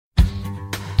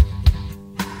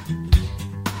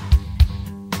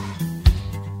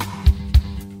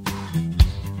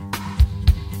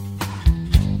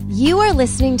You are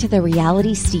listening to the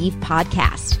Reality Steve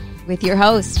podcast with your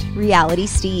host, Reality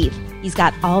Steve. He's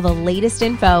got all the latest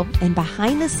info and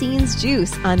behind-the-scenes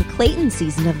juice on Clayton's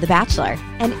season of The Bachelor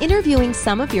and interviewing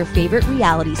some of your favorite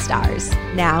reality stars.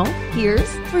 Now,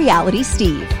 here's Reality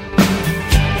Steve.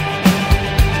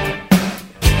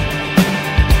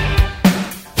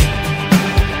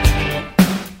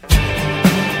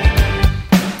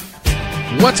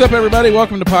 What's up, everybody?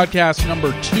 Welcome to podcast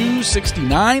number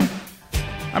 269.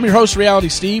 I'm your host, Reality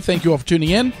Steve. Thank you all for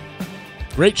tuning in.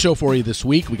 Great show for you this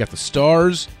week. We got the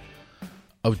stars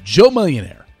of Joe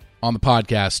Millionaire on the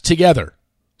podcast together.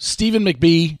 Stephen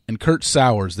McBee and Kurt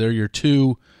Sowers. They're your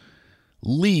two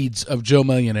leads of Joe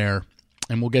Millionaire,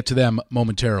 and we'll get to them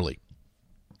momentarily.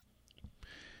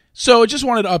 So I just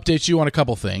wanted to update you on a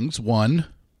couple things. One,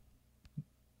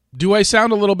 do I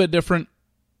sound a little bit different?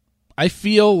 I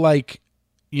feel like,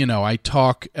 I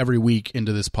talk every week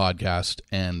into this podcast,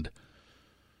 and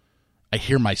I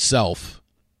hear myself,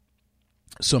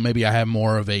 so maybe I have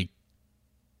more of a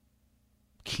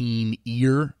keen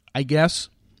ear, I guess.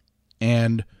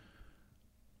 And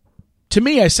to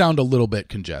me, I sound a little bit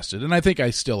congested, and I think I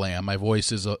still am. My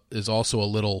voice is also a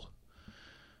little,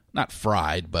 not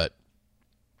fried, but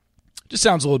just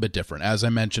sounds a little bit different. As I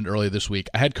mentioned earlier this week,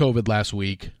 I had COVID last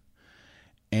week,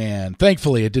 and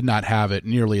thankfully I did not have it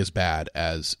nearly as bad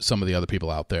as some of the other people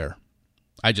out there.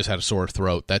 I just had a sore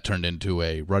throat. That turned into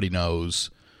a ruddy nose,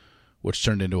 which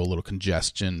turned into a little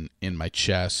congestion in my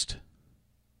chest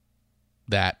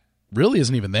that really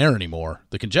isn't even there anymore.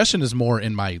 The congestion is more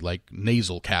in my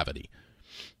nasal cavity.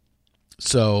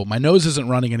 So my nose isn't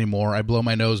running anymore. I blow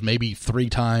my nose maybe 3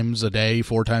 times a day,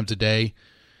 4 times a day,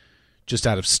 just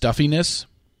out of stuffiness.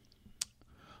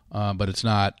 But it's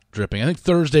not dripping. I think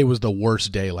Thursday was the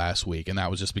worst day last week, and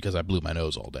that was just because I blew my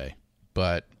nose all day.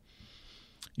 But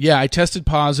yeah, I tested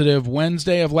positive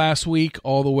Wednesday of last week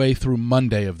all the way through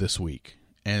Monday of this week.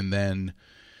 And then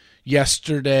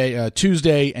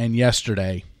Tuesday and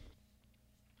yesterday,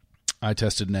 I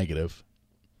tested negative.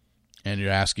 And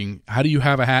you're asking, how do you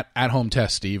have a at-home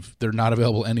test, Steve? They're not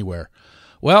available anywhere.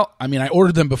 Well, I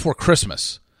ordered them before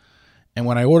Christmas. And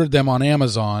when I ordered them on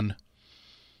Amazon,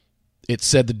 it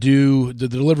said the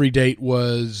delivery date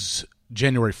was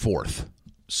January 4th.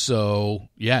 So,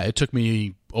 yeah, it took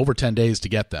me over 10 days to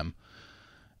get them.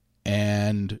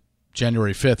 And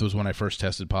January 5th was when I first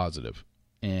tested positive.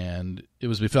 And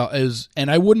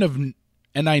I wouldn't have,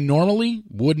 and I normally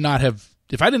would not have,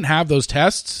 if I didn't have those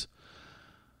tests,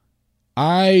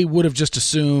 I would have just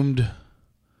assumed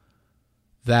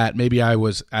that maybe I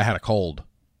had a cold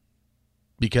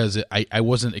because I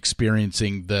wasn't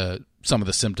experiencing some of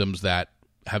the symptoms that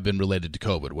have been related to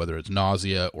COVID, whether it's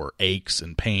nausea or aches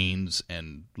and pains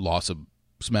and loss of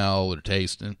smell or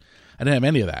taste. And I didn't have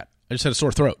any of that. I just had a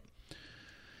sore throat.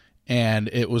 And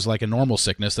it was like a normal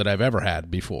sickness that I've ever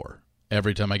had before.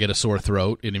 Every time I get a sore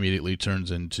throat, it immediately turns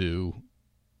into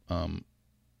a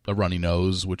runny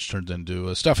nose, which turns into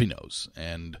a stuffy nose,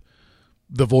 and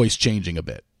the voice changing a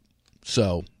bit.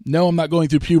 So, no, I'm not going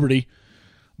through puberty,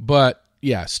 but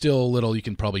yeah, still a little, you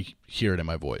can probably hear it in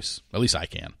my voice. At least I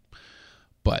can.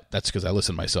 But that's because I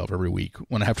listen to myself every week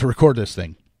when I have to record this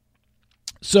thing.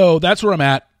 So that's where I'm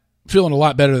at. Feeling a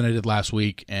lot better than I did last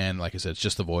week. And like I said, it's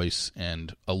just the voice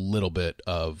and a little bit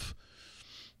of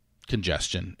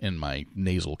congestion in my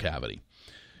nasal cavity.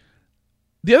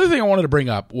 The other thing I wanted to bring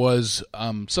up was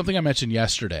something I mentioned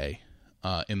yesterday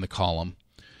in the column,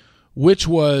 which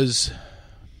was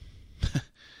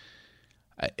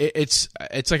it's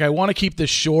like I want to keep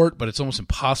this short, but it's almost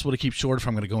impossible to keep short if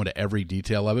I'm going to go into every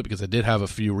detail of it, because I did have a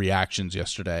few reactions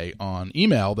yesterday on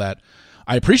email that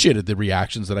I appreciated the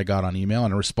reactions that I got on email,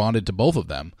 and I responded to both of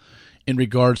them in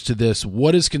regards to this: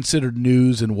 what is considered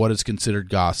news and what is considered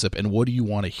gossip, and what do you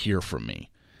want to hear from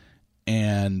me,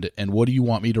 and what do you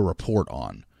want me to report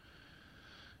on?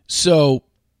 So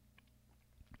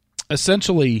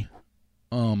essentially,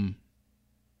 the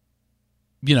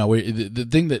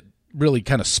thing that really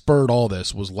kind of spurred all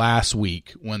this was last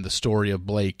week when the story of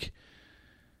Blake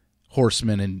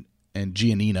Horstmann and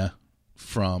Giannina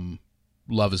from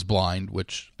Love is Blind,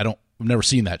 which I've never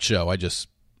seen that show. I just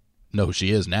know who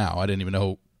she is now. I didn't even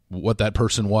know what that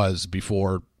person was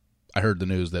before I heard the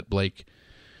news that Blake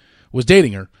was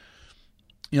dating her.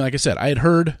 Like I said, I had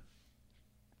heard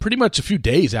pretty much a few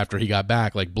days after he got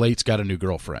back, Blake's got a new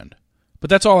girlfriend. But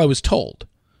that's all I was told.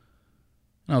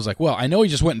 And I was like, well, I know he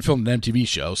just went and filmed an MTV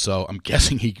show, so I'm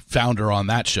guessing he found her on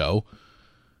that show,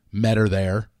 met her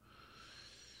there.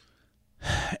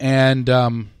 And,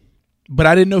 but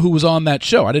I didn't know who was on that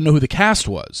show. I didn't know who the cast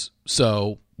was.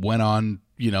 So went on,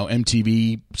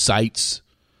 MTV sites,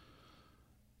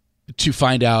 to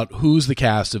find out who's the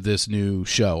cast of this new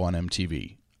show on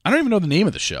MTV. I don't even know the name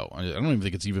of the show. I don't even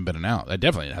think it's even been announced. It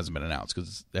definitely hasn't been announced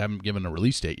because they haven't given a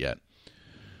release date yet.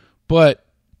 But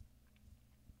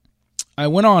I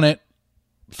went on it,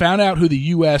 found out who the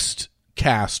U.S.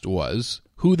 cast was,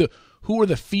 who were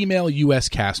the female U.S.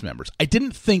 cast members. I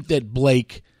didn't think that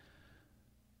Blake,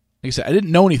 like I said, I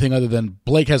didn't know anything other than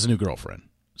Blake has a new girlfriend.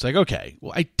 It's like, okay,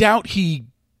 well, I doubt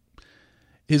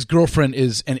his girlfriend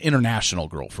is an international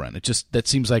girlfriend. That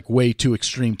seems like way too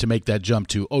extreme to make that jump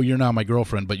to, oh, you're now my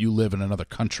girlfriend, but you live in another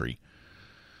country.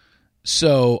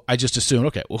 So I just assumed,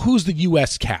 okay, well, who's the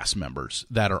U.S. cast members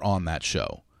that are on that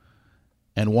show?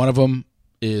 And one of them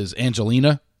is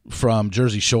Angelina from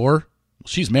Jersey Shore.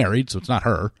 She's married, so it's not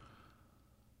her.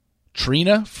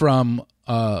 Trina from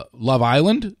Love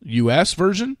Island, U.S.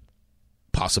 version.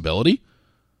 Possibility.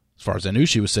 As far as I knew,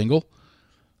 she was single.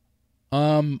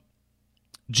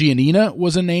 Giannina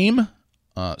was a name.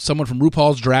 Someone from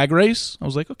RuPaul's Drag Race. I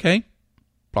was like, okay,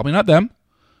 probably not them.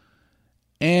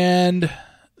 And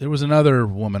there was another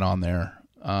woman on there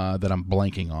that I'm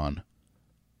blanking on.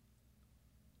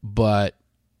 But,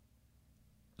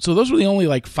 so those were the only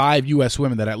like 5 U.S.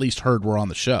 women that I at least heard were on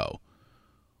the show.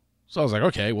 So I was like,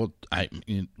 okay, well,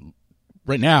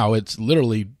 right now it's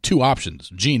literally 2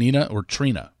 options, Giannina or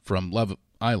Trina from Love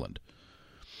Island.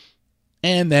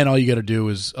 And then all you got to do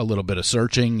is a little bit of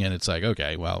searching, and it's like,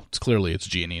 okay, well, it's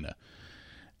Giannina.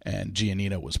 And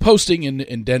Giannina was posting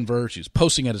in Denver. She was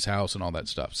posting at his house and all that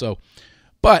stuff. So,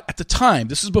 but at the time,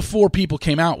 this is before people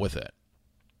came out with it.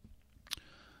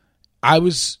 I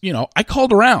was, I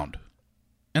called around,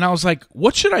 and I was like,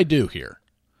 what should I do here?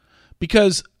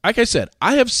 Because, like I said,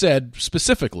 I have said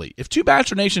specifically, if 2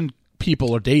 Bachelor Nation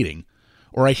people are dating,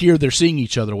 or I hear they're seeing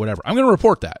each other or whatever, I'm going to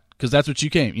report that. Because that's what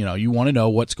you want to know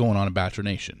what's going on in Bachelor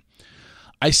Nation.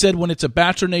 I said when it's a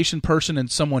Bachelor Nation person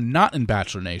and someone not in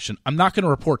Bachelor Nation, I'm not going to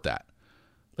report that.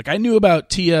 Like, I knew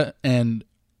about Tia and,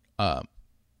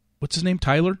 what's his name,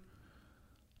 Tyler?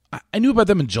 I knew about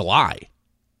them in July.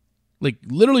 Like,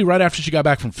 literally right after she got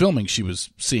back from filming, she was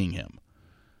seeing him.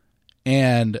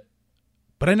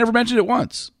 But I never mentioned it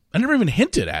once. I never even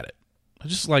hinted at it. I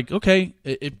was just like, okay,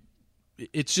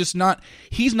 it's just not,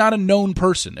 he's not a known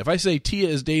person. If I say Tia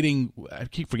is dating, I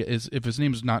keep forgetting, if his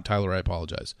name is not Tyler, I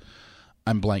apologize.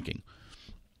 I'm blanking.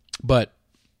 But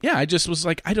yeah, I just was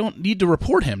like, I don't need to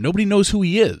report him. Nobody knows who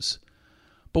he is.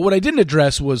 But what I didn't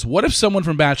address was, what if someone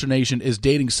from Bachelor Nation is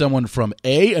dating someone from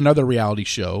A, another reality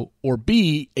show, or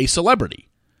B, a celebrity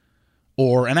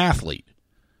or an athlete?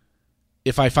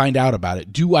 If I find out about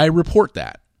it, do I report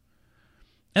that?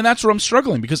 And that's where I'm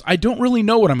struggling, because I don't really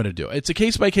know what I'm going to do. It's a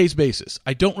case-by-case basis.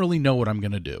 I don't really know what I'm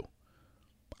going to do.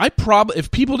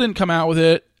 If people didn't come out with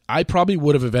it, I probably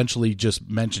would have eventually just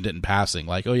mentioned it in passing,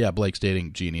 like, oh yeah, Blake's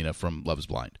dating Giannina from Love is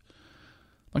Blind.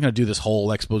 I'm not going to do this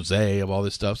whole expose of all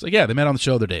this stuff. It's like, yeah, they met on the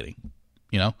show, they're dating,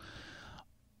 And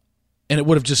it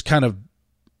would have just kind of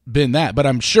been that. But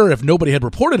I'm sure if nobody had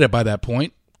reported it by that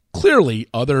point, clearly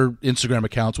other Instagram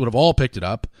accounts would have all picked it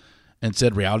up and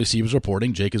said Reality Steve was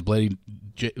reporting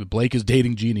Blake is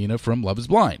dating Giannina from Love is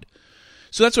Blind.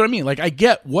 So that's what I mean. Like, I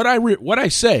get what I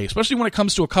say, especially when it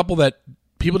comes to a couple that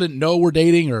people didn't know were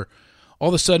dating, or all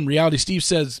of a sudden Reality Steve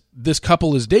says this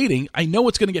couple is dating. I know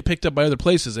it's going to get picked up by other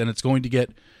places, and it's going to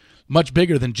get much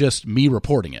bigger than just me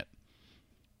reporting it.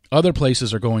 Other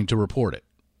places are going to report it.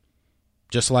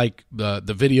 Just like the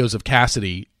videos of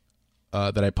Cassidy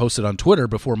that I posted on Twitter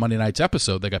before Monday night's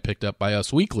episode that got picked up by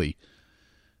Us Weekly,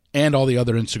 and all the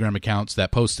other Instagram accounts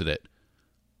that posted it.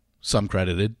 Some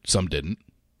credited, some didn't.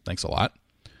 Thanks a lot.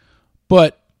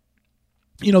 But,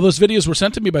 those videos were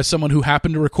sent to me by someone who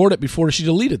happened to record it before she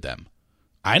deleted them.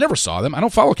 I never saw them. I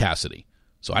don't follow Cassidy.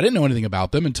 So I didn't know anything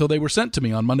about them until they were sent to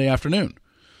me on Monday afternoon.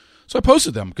 So I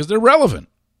posted them because they're relevant.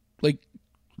 Like,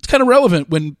 it's kind of relevant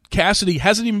when Cassidy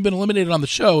hasn't even been eliminated on the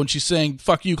show and she's saying,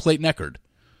 fuck you, Clayton Echard.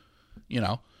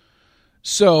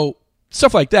 So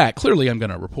stuff like that, clearly I'm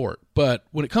going to report. But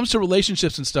when it comes to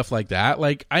relationships and stuff like that,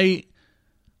 like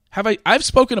I've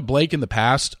spoken to Blake in the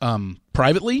past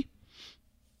privately,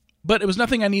 but it was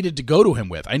nothing I needed to go to him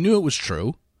with. I knew it was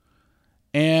true,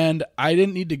 and I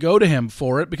didn't need to go to him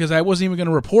for it because I wasn't even going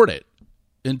to report it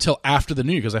until after the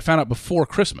New Year, because I found out before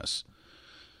Christmas.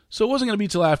 So it wasn't going to be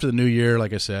till after the New Year,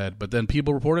 like I said, but then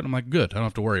people reported it, and I'm like, good, I don't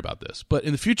have to worry about this. But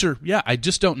in the future, yeah, I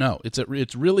just don't know.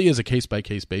 It really is a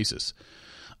case-by-case basis.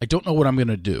 I don't know what I'm going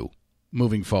to do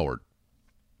moving forward.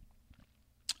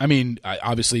 I mean,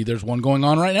 obviously there's one going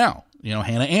on right now,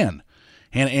 Hannah Ann.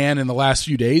 Hannah Ann in the last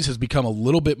few days has become a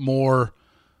little bit more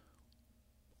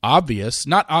obvious,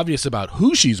 not obvious about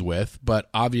who she's with, but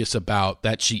obvious about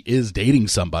that she is dating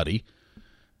somebody.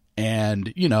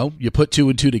 And, you put 2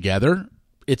 and 2 together.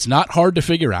 It's not hard to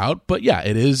figure out, but yeah,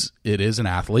 it is an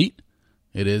athlete.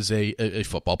 It is a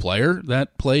football player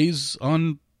that plays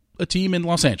on a team in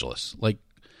Los Angeles. Like,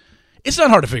 it's not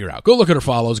hard to figure out. Go look at her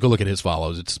follows. Go look at his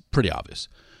follows. It's pretty obvious.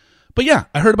 But yeah,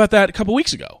 I heard about that a couple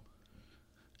weeks ago,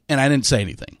 and I didn't say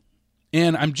anything.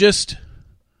 And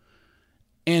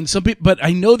but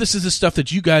I know this is the stuff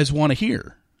that you guys want to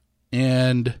hear,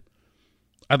 and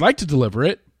I'd like to deliver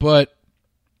it, but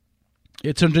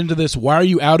it turned into this, why are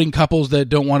you outing couples that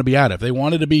don't want to be out? If they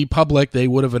wanted to be public, they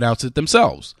would have announced it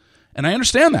themselves. And I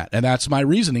understand that, and that's my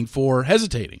reasoning for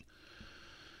hesitating.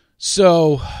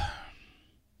 So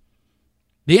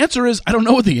the answer is, I don't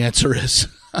know what the answer is.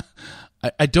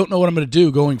 I don't know what I'm going to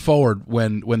do going forward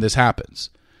when this happens.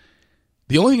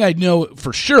 The only thing I know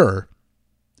for sure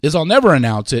is I'll never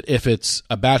announce it if it's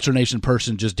a Bachelor Nation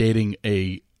person just dating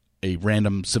a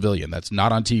random civilian that's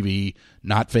not on TV,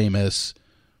 not famous,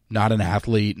 not an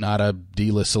athlete, not a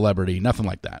D-list celebrity, nothing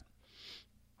like that.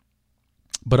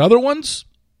 But other ones,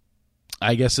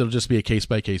 I guess it'll just be a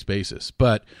case-by-case basis.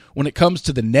 But when it comes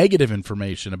to the negative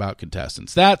information about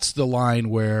contestants, that's the line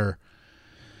where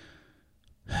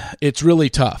it's really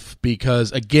tough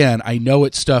because, again, I know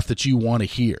it's stuff that you want to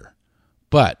hear.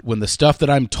 But when the stuff that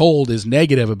I'm told is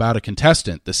negative about a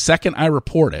contestant, the second I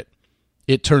report it,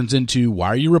 it turns into, why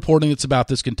are you reporting it's about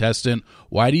this contestant?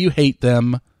 Why do you hate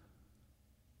them?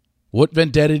 What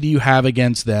vendetta do you have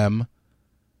against them?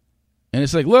 And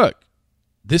it's like, look,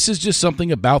 this is just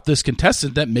something about this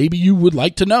contestant that maybe you would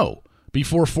like to know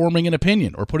before forming an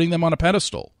opinion or putting them on a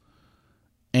pedestal.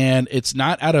 And it's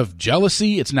not out of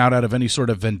jealousy. It's not out of any sort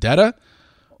of vendetta.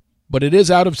 But it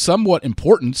is out of somewhat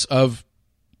importance of,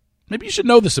 maybe you should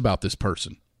know this about this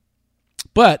person.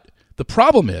 But the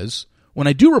problem is, when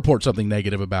I do report something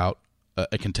negative about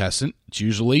a contestant, it's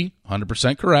usually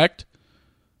 100% correct.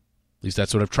 At least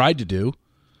that's what I've tried to do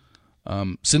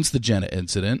since the Jenna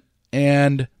incident.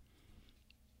 And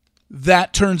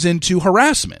that turns into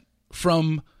harassment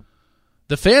from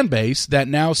the fan base that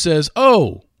now says,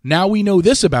 oh, now we know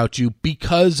this about you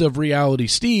because of Reality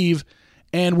Steve,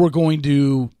 and we're going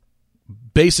to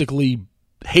basically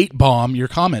hate bomb your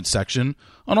comment section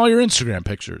on all your Instagram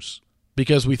pictures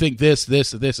because we think this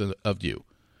of you.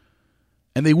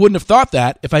 And they wouldn't have thought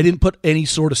that if I didn't put any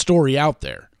sort of story out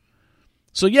there.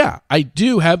 So yeah, I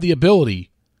do have the ability,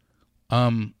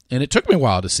 and it took me a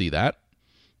while to see that,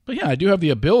 but yeah, I do have the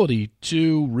ability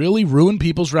to really ruin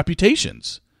people's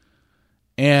reputations.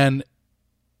 And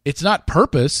it's not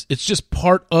purpose, it's just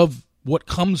part of what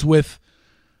comes with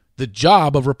the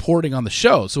job of reporting on the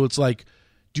show. So it's like,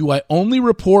 do I only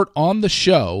report on the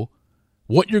show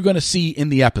what you're going to see in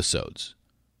the episodes?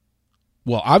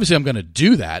 Well, obviously I'm going to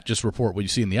do that, just report what you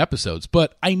see in the episodes,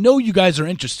 but I know you guys are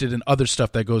interested in other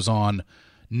stuff that goes on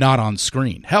not on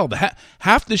screen. Hell,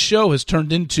 half the show has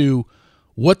turned into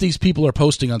what these people are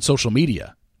posting on social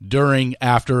media during,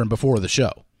 after, and before the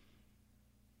show.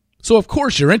 So of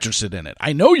course you're interested in it.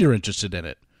 I know you're interested in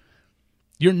it.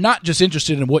 You're not just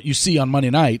interested in what you see on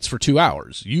Monday nights for 2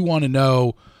 hours. You want to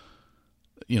know,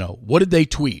 what did they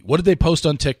tweet? What did they post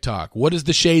on TikTok? What is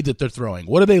the shade that they're throwing?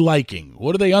 What are they liking?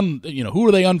 What are they who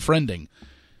are they unfriending? You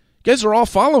guys are all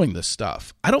following this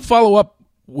stuff. I don't follow up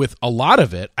with a lot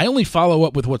of it. I only follow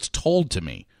up with what's told to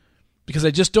me because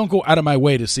I just don't go out of my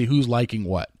way to see who's liking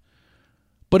what.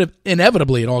 But if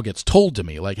inevitably it all gets told to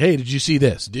me, like, hey, did you see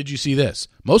this? Did you see this?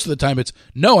 Most of the time it's,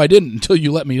 no, I didn't until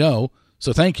you let me know,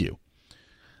 so thank you.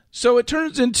 So it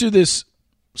turns into this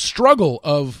struggle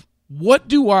of, what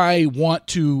do I want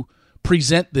to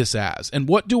present this as? And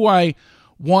what do I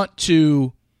want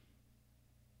to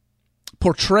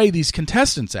portray these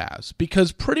contestants as?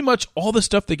 Because pretty much all the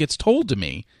stuff that gets told to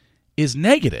me is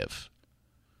negative.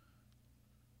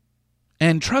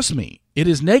 And trust me, it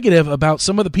is negative about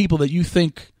some of the people that you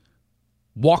think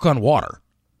walk on water.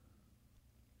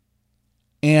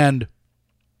 And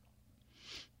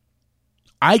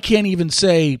I can't even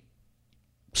say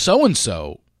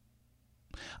so-and-so.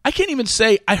 I can't even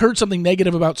say I heard something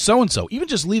negative about so-and-so, even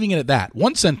just leaving it at that.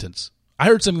 One sentence. I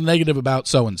heard something negative about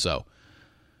so-and-so.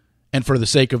 And for the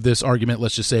sake of this argument,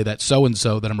 let's just say that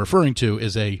so-and-so that I'm referring to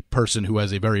is a person who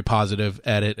has a very positive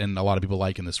edit and a lot of people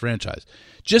like in this franchise.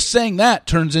 Just saying that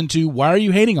turns into, why are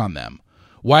you hating on them?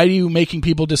 Why are you making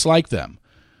people dislike them?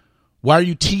 Why are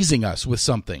you teasing us with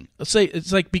something? Let's say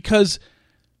it's like, because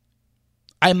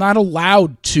I'm not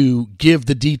allowed to give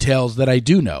the details that I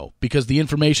do know, because the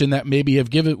information that maybe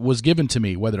was given to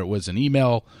me, whether it was an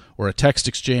email or a text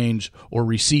exchange or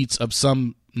receipts of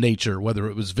some nature, whether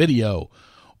it was video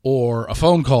or a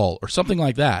phone call or something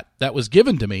like that was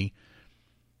given to me,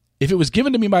 if it was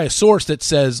given to me by a source that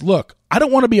says, look, I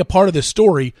don't want to be a part of this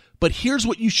story, But here's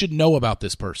what you should know about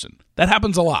this person. That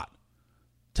happens a lot.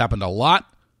 It's happened a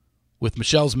lot with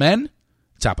Michelle's men.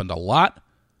 It's happened a lot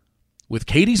with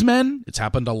Katie's men. It's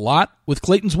happened a lot with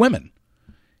Clayton's women.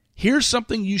 Here's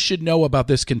something you should know about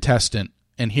this contestant.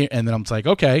 And then I'm like,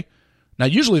 okay. Now,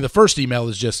 usually the first email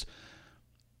is just,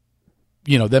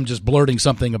 them just blurting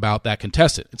something about that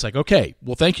contestant. It's like, okay,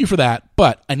 well, thank you for that,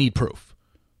 but I need proof.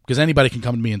 Because anybody can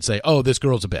come to me and say, oh, this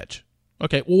girl's a bitch.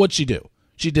 Okay, well, what'd she do?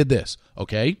 She did this.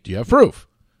 Okay, do you have proof?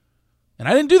 And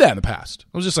I didn't do that in the past.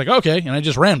 I was just like, okay, and I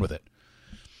just ran with it.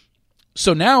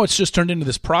 So now it's just turned into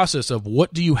this process of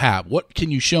what do you have? What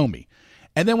can you show me?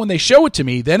 And then when they show it to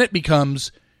me, then it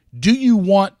becomes, do you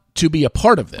want to be a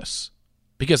part of this?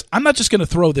 Because I'm not just going to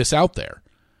throw this out there.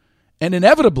 And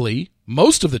inevitably,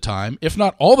 most of the time, if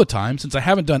not all the time, since I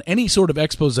haven't done any sort of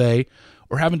expose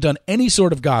or haven't done any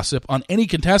sort of gossip on any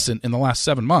contestant in the last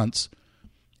 7 months,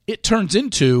 it turns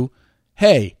into,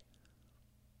 hey,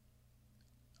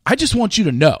 I just want you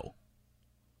to know.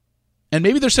 And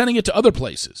maybe they're sending it to other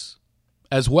places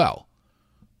as well.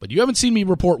 But you haven't seen me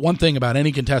report one thing about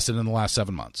any contestant in the last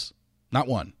 7 months. Not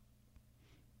one.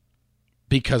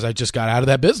 Because I just got out of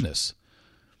that business.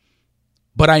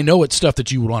 But I know it's stuff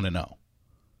that you would want to know.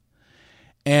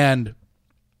 And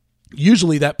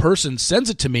usually that person sends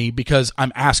it to me because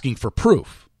I'm asking for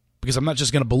proof. Because I'm not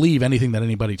just going to believe anything that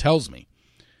anybody tells me.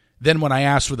 Then when I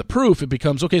ask for the proof, it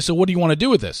becomes, okay, so what do you want to do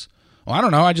with this? Well, I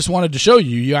don't know. I just wanted to show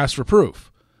you. You asked for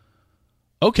proof.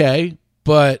 Okay,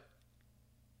 but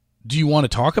do you want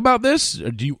to talk about this?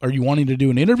 Or are you wanting to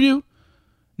do an interview?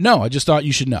 No, I just thought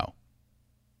you should know.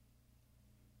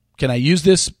 Can I use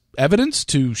this evidence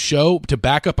to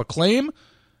back up a claim?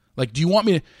 Like, do you want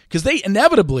me to? Because they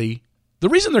inevitably, the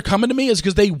reason they're coming to me is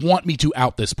because they want me to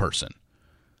out this person.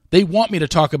 They want me to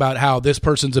talk about how this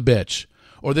person's a bitch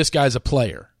or this guy's a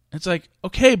player. It's like,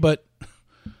 okay, but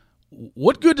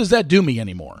what good does that do me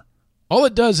anymore? All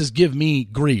it does is give me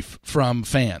grief from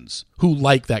fans who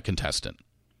like that contestant.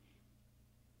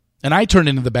 And I turn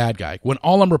into the bad guy when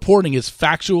all I'm reporting is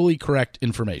factually correct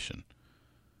information.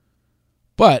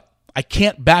 But I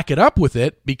can't back it up with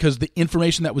it because the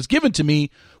information that was given to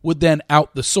me would then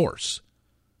out the source.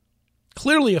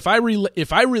 Clearly, if I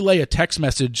relay a text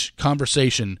message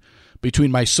conversation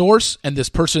between my source and this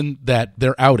person that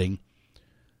they're outing,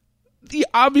 the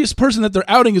obvious person that they're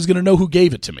outing is going to know who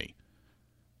gave it to me.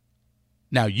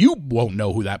 Now, you won't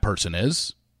know who that person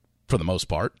is, for the most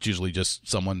part. It's usually just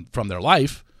someone from their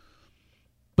life.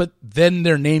 But then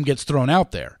their name gets thrown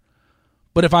out there.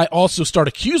 But if I also start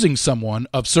accusing someone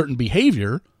of certain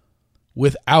behavior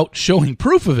without showing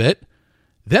proof of it,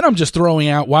 then I'm just throwing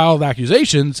out wild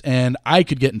accusations and I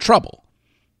could get in trouble.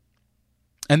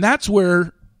 And that's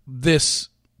where this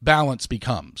balance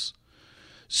becomes.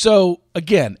 So,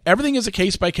 again, everything is a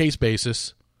case-by-case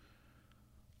basis.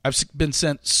 I've been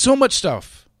sent so much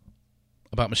stuff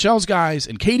about Michelle's guys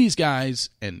and Katie's guys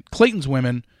and Clayton's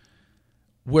women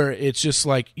where it's just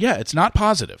like, yeah, it's not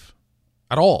positive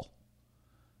at all.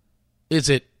 Is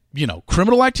it,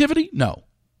 criminal activity? No.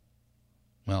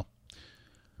 Well,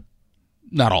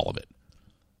 not all of it.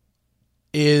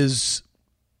 Is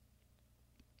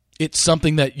it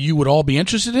something that you would all be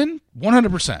interested in?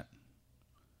 100%.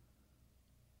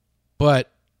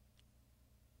 But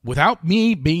without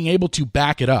me being able to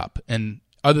back it up, and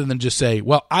other than just say,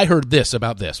 well, I heard this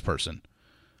about this person,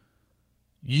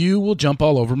 you will jump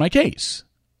all over my case.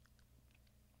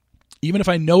 Even if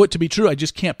I know it to be true, I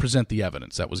just can't present the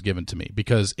evidence that was given to me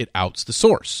because it outs the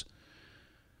source.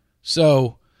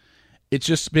 So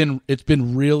it's been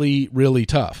really, really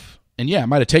tough. And yeah, it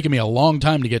might have taken me a long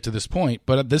time to get to this point,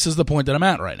 but this is the point that I'm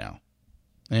at right now.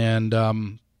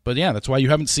 And but yeah, that's why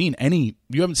you haven't seen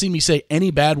me say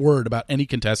any bad word about any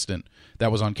contestant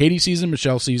that was on Katie's season,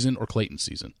 Michelle's season, or Clayton's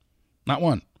season. Not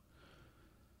one.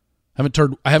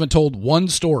 I haven't told one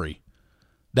story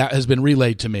that has been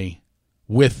relayed to me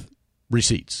with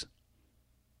receipts.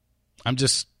 I'm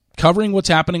just covering what's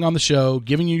happening on the show,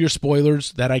 giving you your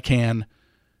spoilers that I can,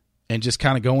 and just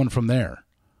kind of going from there.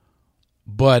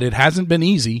 But it hasn't been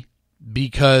easy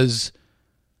because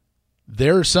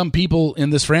there are some people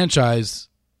in this franchise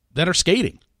that are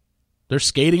skating. They're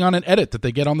skating on an edit that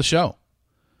they get on the show.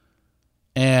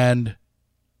 And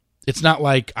it's not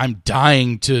like I'm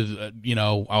dying to,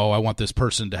 I want this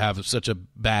person to have such a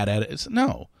bad edit.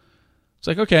 No. It's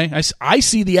like, okay, I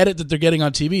see the edit that they're getting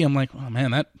on TV. I'm like, oh,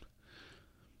 man,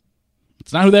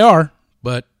 it's not who they are,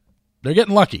 but they're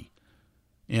getting lucky,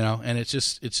 and it's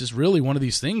just really one of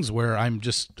these things where I'm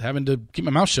just having to keep my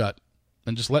mouth shut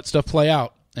and just let stuff play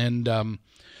out. And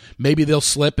maybe they'll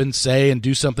slip and say and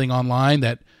do something online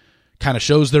that kind of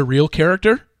shows their real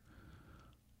character,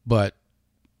 but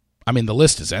I mean, the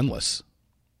list is endless.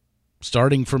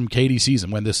 Starting from Katie's season,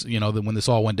 when this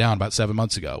all went down about 7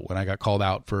 months ago, when I got called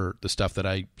out for the stuff that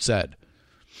I said.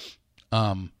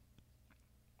 Yeah,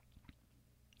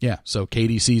 so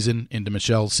Katie's season into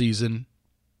Michelle's season,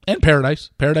 and Paradise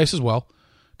as well,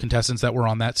 contestants that were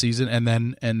on that season,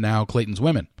 and now Clayton's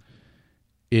women.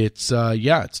 It's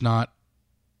it's not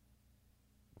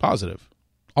positive.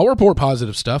 I'll report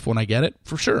positive stuff when I get it,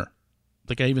 for sure.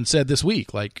 Like I even said this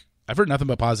week, like I've heard nothing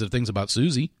but positive things about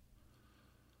Susie.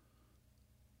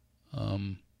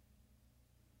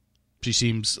 She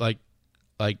seems like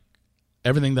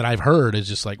everything that I've heard is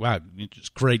just like, wow,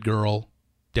 just great girl,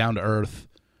 down to earth,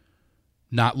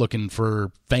 not looking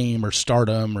for fame or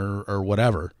stardom or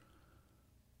whatever.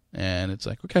 And it's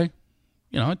like, okay,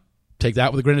 take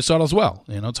that with a grain of salt as well.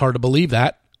 It's hard to believe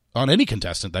that on any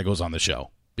contestant that goes on the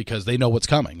show because they know what's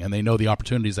coming and they know the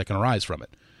opportunities that can arise from it.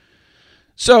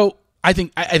 So I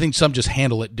think some just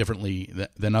handle it differently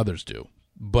than others do.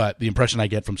 But the impression I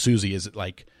get from Susie is that,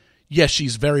 like, yes,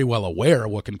 she's very well aware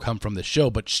of what can come from this show,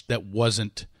 but that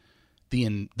wasn't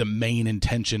the main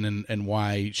intention and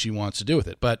why she wants to do with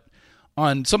it. But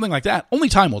on something like that, only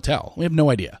time will tell. We have no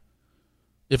idea.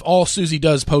 If all Susie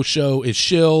does post-show is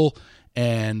shill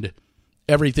and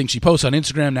everything she posts on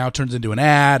Instagram now turns into an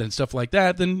ad and stuff like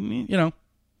that, then,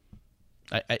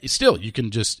 still, you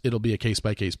can it'll be a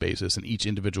case-by-case basis, and each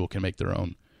individual can make their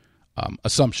own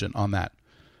assumption on that.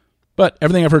 But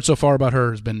everything I've heard so far about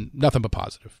her has been nothing but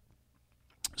positive.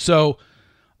 So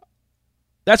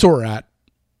that's where we're at.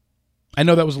 I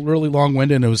know that was really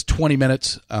long-winded, and it was 20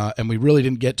 minutes, and we really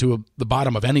didn't get to the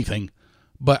bottom of anything.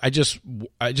 But I just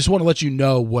want to let you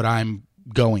know what I'm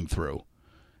going through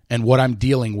and what I'm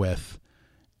dealing with,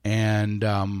 and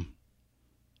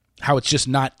how it's just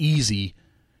not easy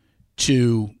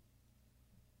to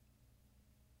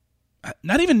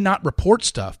not even not report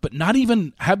stuff, but not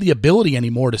even have the ability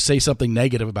anymore to say something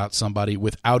negative about somebody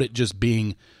without it just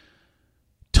being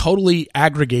totally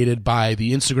aggregated by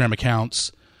the Instagram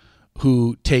accounts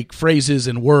who take phrases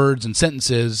and words and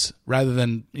sentences rather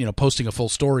than, posting a full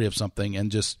story of something,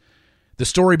 and just the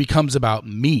story becomes about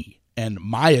me and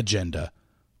my agenda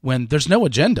when there's no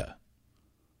agenda.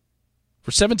 For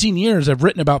 17 years, I've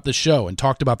written about this show and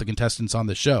talked about the contestants on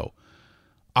this show.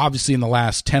 Obviously, in the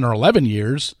last 10 or 11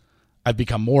 years, I've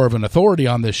become more of an authority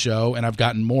on this show, and I've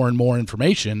gotten more and more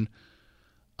information,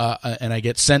 and I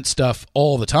get sent stuff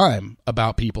all the time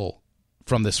about people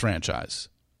from this franchise.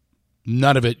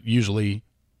 None of it usually,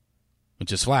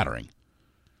 which is flattering.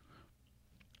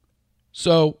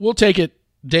 So we'll take it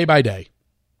day by day,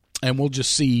 and we'll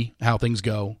just see how things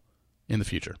go in the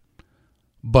future.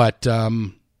 But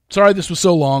sorry this was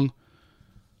so long.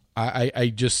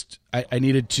 I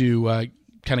needed to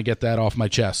kind of get that off my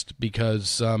chest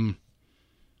because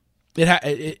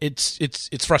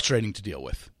it's frustrating to deal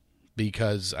with,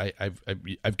 because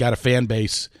I've got a fan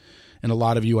base and a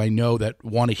lot of you I know that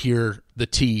want to hear the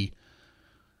tea,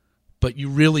 but you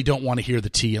really don't want to hear the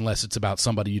tea unless it's about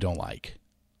somebody you don't like.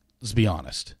 Let's be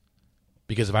honest.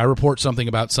 Because if I report something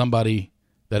about somebody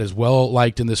that is well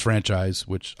liked in this franchise,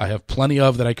 which I have plenty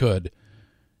of that I could,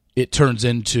 it turns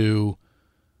into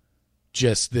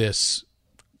just this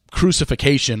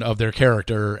crucifixion of their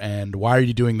character, and why are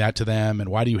you doing that to them, and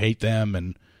why do you hate them,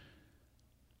 and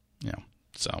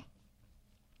so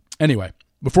anyway,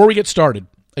 before we get started,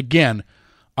 again,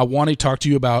 I want to talk to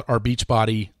you about our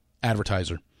Beachbody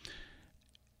advertiser.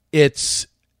 It's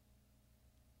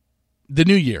the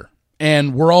new year,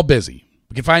 and we're all busy.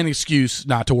 We can find an excuse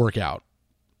not to work out.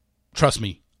 Trust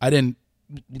me, I didn't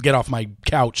get off my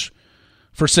couch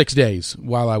for 6 days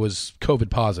while I was COVID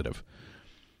positive.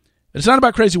 It's not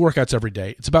about crazy workouts every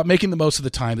day. It's about making the most of the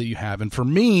time that you have. And for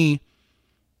me,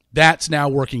 that's now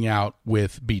working out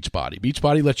with Beachbody.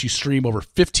 Beachbody lets you stream over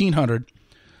 1,500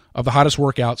 of the hottest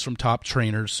workouts from top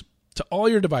trainers to all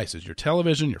your devices, your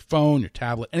television, your phone, your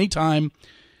tablet, anytime,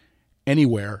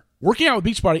 anywhere. Working out with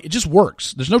Beachbody, it just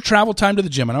works. There's no travel time to the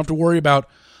gym. I don't have to worry about,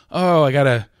 I got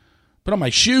to put on my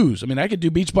shoes. I mean, I could do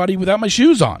Beachbody without my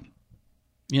shoes on.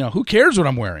 Who cares what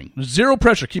I'm wearing? There's zero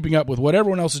pressure keeping up with what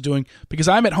everyone else is doing because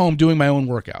I'm at home doing my own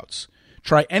workouts.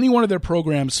 Try any one of their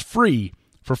programs free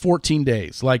for 14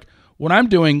 days. Like, what I'm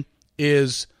doing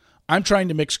is I'm trying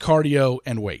to mix cardio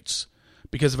and weights,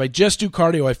 because if I just do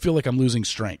cardio, I feel like I'm losing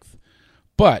strength.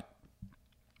 But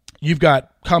you've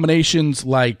got combinations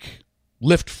like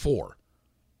Lift 4.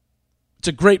 It's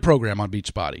a great program on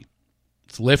Beachbody.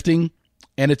 It's lifting,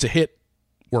 and it's a HIIT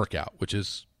workout, which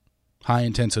is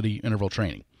high-intensity interval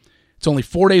training. It's only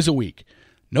 4 days a week.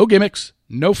 No gimmicks,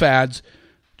 no fads,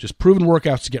 Just proven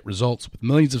workouts to get results with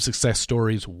millions of success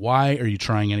stories. Why are you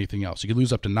trying anything else? You can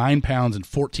lose up to 9 pounds in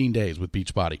 14 days with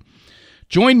Beachbody.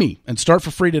 Join me and start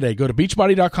for free today. Go to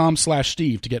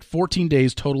beachbody.com/Steve to get 14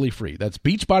 days totally free. That's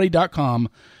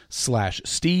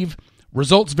beachbody.com/Steve.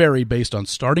 Results vary based on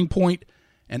starting point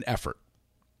and effort.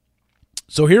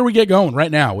 So here we get going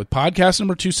right now with podcast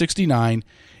number 269.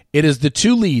 It is the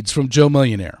two leads from Joe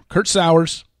Millionaire, Kurt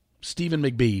Sowers, Stephen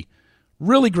McBee.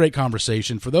 Really great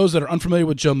conversation. For those that are unfamiliar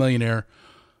with Joe Millionaire,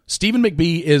 Stephen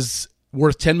McBee is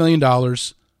worth $10 million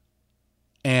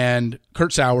and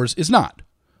Kurt Sowers is not.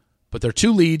 But they're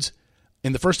two leads.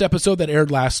 In the first episode that aired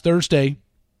last Thursday,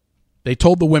 they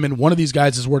told the women one of these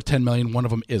guys is worth $10 million, one of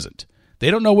them isn't.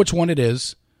 They don't know which one it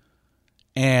is.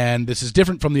 And this is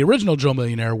different from the original Joe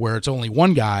Millionaire where it's only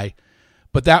one guy.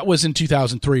 But that was in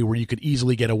 2003 where you could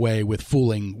easily get away with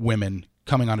fooling women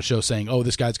coming on a show saying, oh,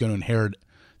 this guy's going to inherit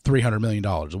 $300 million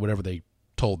or whatever they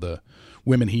told the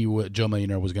women Joe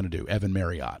Millionaire was going to do. Evan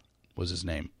Marriott was his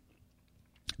name.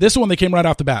 This one, they came right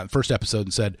off the bat, first episode,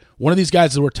 and said, one of these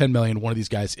guys is worth $10 million, one of these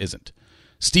guys isn't.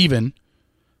 Steven,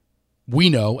 we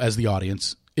know as the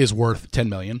audience, is worth $10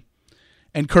 million,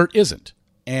 and Kurt isn't.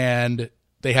 And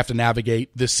they have to navigate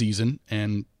this season,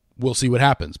 and we'll see what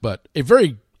happens. But a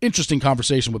very interesting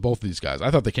conversation with both of these guys.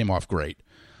 I thought they came off great.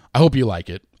 I hope you like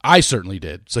it. I certainly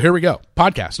did. So here we go.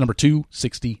 Podcast number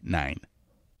 269.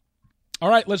 All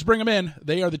right, let's bring them in.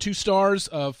 They are the two stars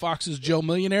of Fox's Joe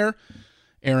Millionaire,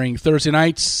 airing Thursday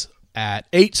nights at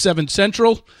 8, 7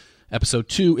 Central. Episode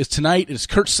 2 is tonight. It is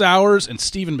Kurt Sowers and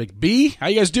Stephen McBee. How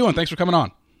you guys doing? Thanks for coming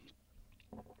on.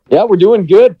 Yeah, we're doing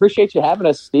good. Appreciate you having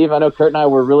us, Steve. I know Kurt and I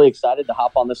were really excited to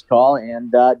hop on this call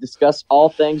and discuss all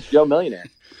things Joe Millionaire.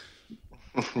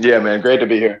 Yeah, man. Great to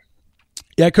be here.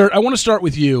 Yeah, Kurt, I want to start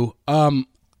with you. And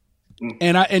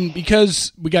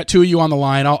because we got two of you on the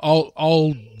line,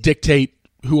 I'll dictate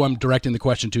who I'm directing the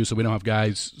question to so we don't have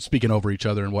guys speaking over each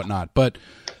other and whatnot. But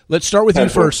let's start with you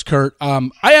first, Kurt. I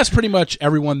ask pretty much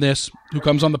everyone this who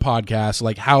comes on the podcast,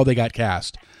 like how they got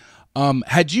cast.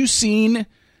 Had you seen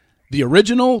the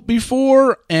original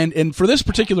before? And for this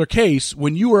particular case,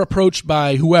 when you were approached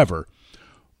by whoever,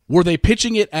 were they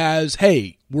pitching it as,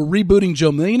 hey, we're rebooting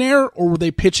Joe Millionaire, or were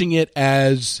they pitching it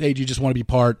as, hey, do you just want to be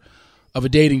part of a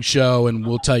dating show and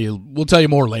we'll tell you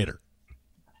more later?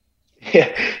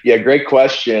 Yeah, great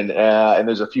question. And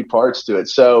there's a few parts to it.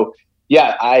 So,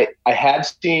 yeah, I had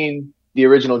seen the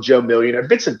original Joe Millionaire,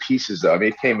 bits and pieces though. I mean,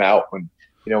 it came out when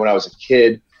I was a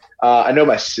kid. I know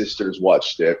my sisters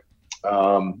watched it.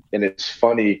 And it's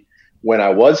funny, when I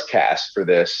was cast for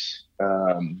this,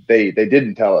 they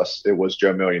didn't tell us it was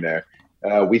Joe Millionaire.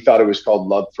 We thought it was called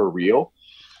Love for Real.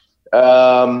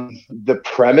 The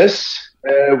premise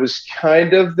was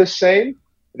kind of the same.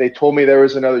 They told me there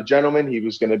was another gentleman. He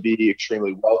was going to be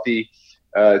extremely wealthy.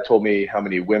 Told me how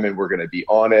many women were going to be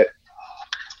on it.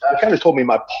 Kind of told me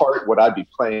my part, what I'd be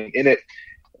playing in it.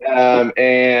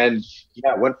 And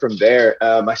yeah, went from there.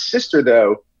 My sister,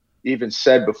 though, even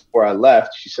said before I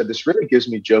left, she said, this really gives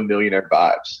me Joe Millionaire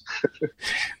vibes.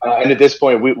 And at this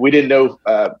point, we didn't know,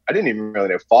 I didn't even really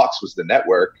know Fox was the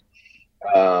network.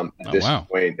 At this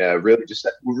point, really just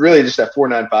that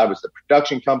 495 was the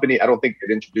production company. I don't think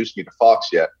they'd introduced me to Fox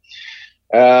yet.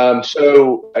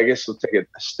 So I guess we'll take a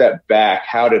step back.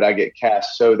 How did I get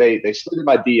cast? So they slid in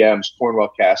my DMs,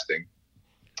 Cornwell Casting.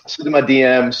 Slid in my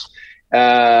DMs,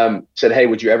 said, hey,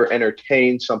 would you ever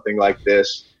entertain something like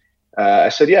this? I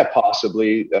said, yeah,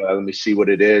 possibly. Let me see what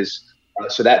it is.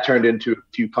 So that turned into a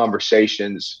few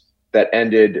conversations that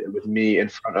ended with me in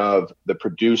front of the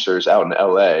producers out in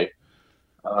LA.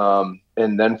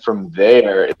 And then from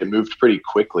there, it moved pretty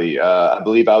quickly. I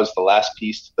believe I was the last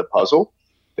piece to the puzzle.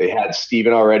 They had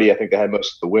Steven already. I think they had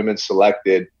most of the women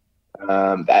selected.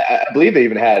 I believe they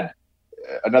even had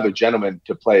another gentleman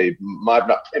to play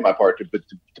not play my part, but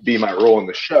to be my role in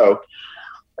the show.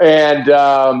 And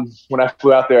when I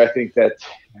flew out there, I think that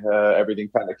everything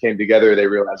kind of came together. They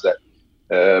realized that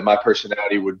my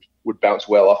personality would bounce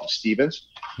well off of Steven's,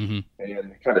 and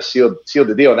kind of sealed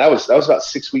the deal. And that was about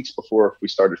 6 weeks before we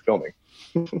started filming.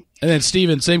 And then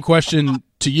Steven, same question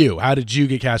to you. How did you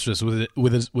get cast for this?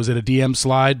 Was it a DM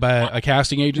slide by a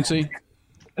casting agency?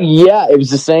 Yeah, it was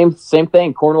the same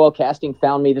thing. Cornwell Casting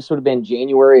found me. This would have been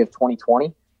January of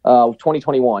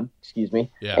 2021, excuse me.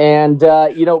 Yeah. And,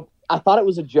 I thought it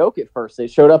was a joke at first. They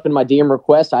showed up in my DM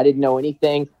request. I didn't know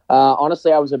anything.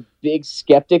 Honestly, I was a big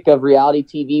skeptic of reality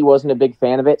TV, wasn't a big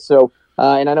fan of it. So,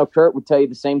 and I know Kurt would tell you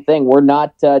the same thing. We're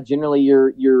not generally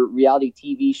your reality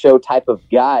TV show type of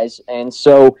guys. And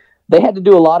so they had to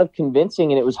do a lot of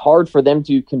convincing, and it was hard for them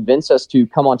to convince us to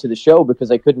come onto the show because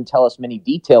they couldn't tell us many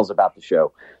details about the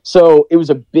show. So it was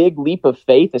a big leap of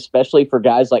faith, especially for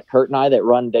guys like Kurt and I that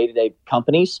run day-to-day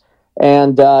companies.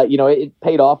 And, it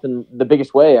paid off in the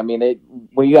biggest way. I mean,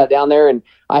 when you got down there, and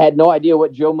I had no idea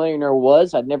what Joe Millionaire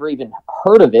was. I'd never even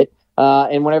heard of it.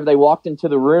 And whenever they walked into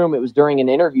the room, it was during an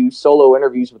interview, solo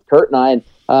interviews with Kurt and I,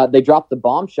 and they dropped the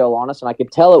bombshell on us, and I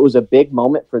could tell it was a big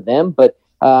moment for them, but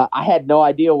I had no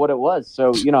idea what it was.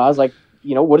 So, I was like,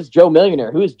 what is Joe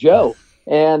Millionaire? Who is Joe?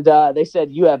 And they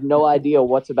said, you have no idea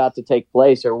what's about to take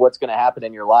place or what's going to happen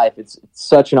in your life. It's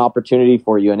such an opportunity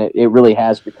for you, and it really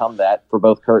has become that for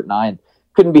both Kurt and I, and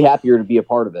couldn't be happier to be a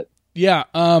part of it. Yeah.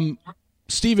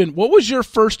 Steven, what was your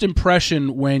first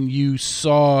impression when you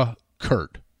saw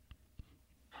Kurt?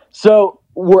 So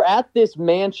we're at this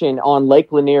mansion on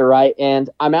Lake Lanier, right? And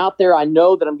I'm out there. I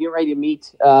know that I'm getting ready to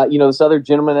meet, this other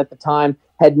gentleman at the time.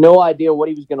 Had no idea what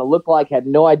he was going to look like. Had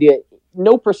no idea,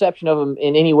 no perception of him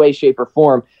in any way, shape, or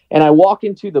form. And I walk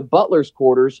into the butler's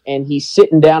quarters, and he's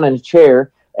sitting down in a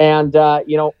chair. And,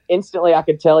 instantly I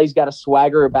could tell he's got a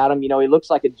swagger about him. He looks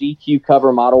like a GQ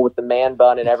cover model with the man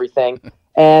bun and everything.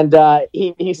 And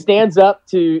he stands up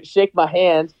to shake my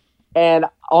hand. And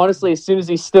honestly, as soon as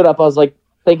he stood up, I was like,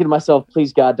 thinking to myself,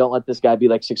 please God, don't let this guy be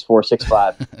like 6'4",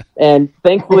 6'5". And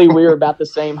thankfully we were about the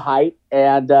same height.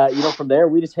 And, from there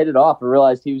we just hit it off and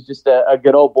realized he was just a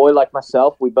good old boy like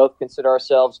myself. We both consider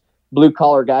ourselves blue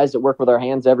collar guys that work with our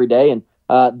hands every day. And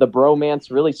the bromance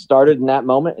really started in that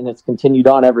moment, and it's continued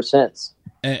on ever since.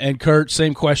 And Kurt,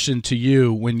 same question to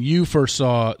you when you first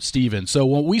saw Steven. So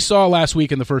what we saw last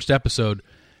week in the first episode,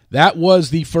 that was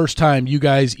the first time you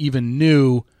guys even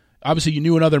knew. Obviously, you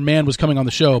knew another man was coming on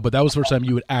the show, but that was the first time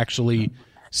you had actually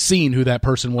seen who that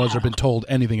person was or been told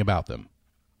anything about them.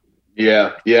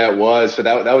 Yeah, it was. So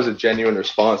that was a genuine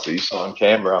response that you saw on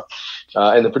camera.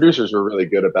 And the producers were really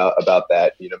good about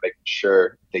that, making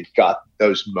sure they got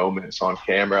those moments on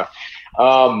camera.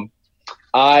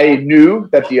 I knew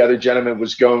that the other gentleman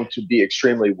was going to be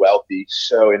extremely wealthy.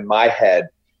 So in my head,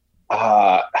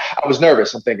 I was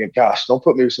nervous. I'm thinking, gosh, don't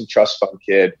put me with some trust fund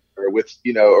kid or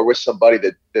with somebody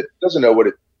that doesn't know what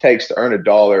it takes to earn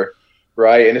 $1,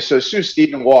 right? And so as soon as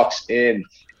Steven walks in,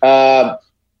 I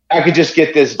could just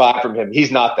get this vibe from him.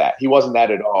 He's not that. He wasn't that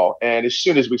at all. And as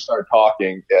soon as we started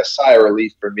talking, a sigh of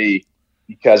relief for me,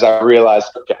 because I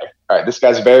realized, okay, all right, this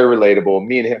guy's very relatable.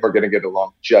 Me and him are going to get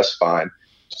along just fine.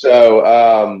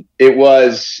 So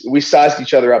we sized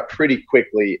each other up pretty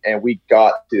quickly, and we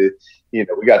got to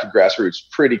grassroots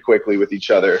pretty quickly with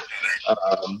each other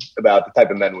about the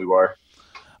type of men we were.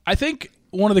 I think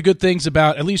one of the good things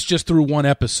about, at least just through one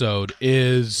episode,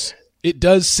 is it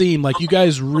does seem like you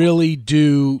guys really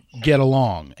do get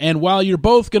along. And while you're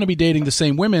both going to be dating the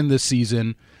same women this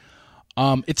season,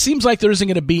 it seems like there isn't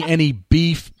going to be any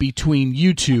beef between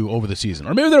you two over the season.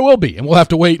 Or maybe there will be, and we'll have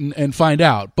to wait and find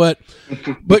out. But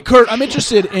Kurt, I'm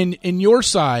interested in your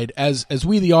side, as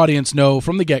we, the audience, know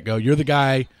from the get-go, you're the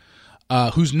guy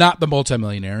who's not the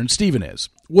multimillionaire, and Steven is.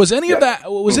 Was any of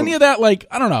that, like,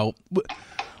 I don't know,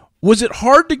 was it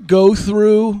hard to go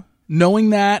through knowing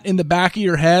that in the back of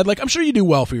your head? Like, I'm sure you do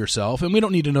well for yourself, and we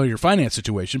don't need to know your finance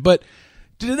situation, but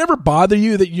did it ever bother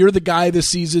you that you're the guy this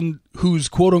season who's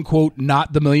quote-unquote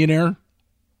not the millionaire?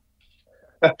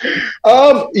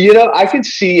 I could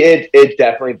see it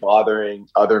definitely bothering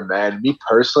other men. Me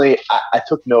personally, I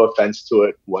took no offense to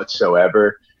it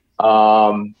whatsoever.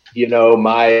 My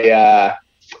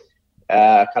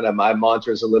kind of my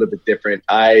mantra is a little bit different.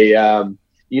 I've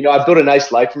built a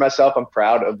nice life for myself. I'm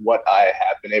proud of what I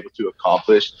have been able to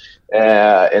accomplish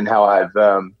and how I've,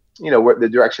 the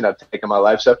direction I've taken my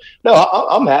life. So no,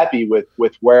 I'm happy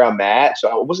with where I'm at. So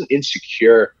I wasn't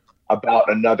insecure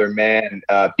about another man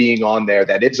being on there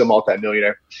that is a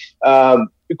multimillionaire.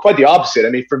 Quite the opposite. I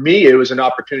mean, for me, it was an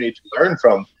opportunity to learn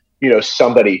from,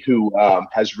 somebody who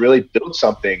has really built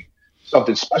something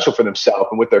special for themselves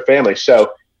and with their family.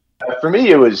 So for me,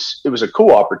 it was a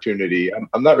cool opportunity.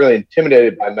 I'm not really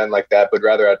intimidated by men like that, but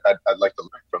rather I'd like to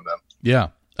learn from them. Yeah.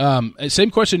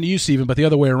 Same question to you, Steven, but the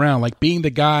other way around, like being the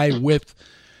guy with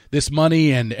this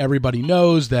money and everybody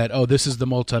knows that, oh, this is the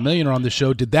multimillionaire on the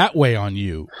show. Did that weigh on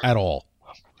you at all?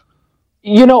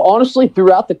 Honestly,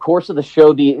 throughout the course of the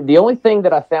show, the only thing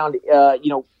that I found,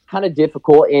 kind of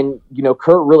difficult, and,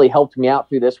 Kurt really helped me out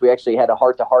through this. We actually had a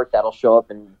heart-to-heart that'll show up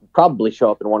and probably show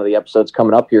up in one of the episodes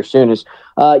coming up here soon is,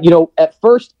 at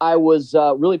first I was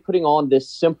really putting on this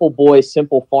simple boy,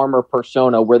 simple farmer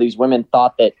persona where these women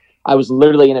thought that I was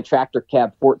literally in a tractor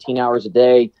cab 14 hours a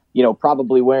day,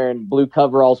 probably wearing blue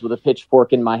coveralls with a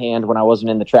pitchfork in my hand when I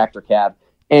wasn't in the tractor cab.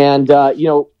 And,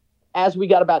 as we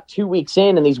got about 2 weeks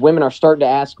in and these women are starting to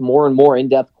ask more and more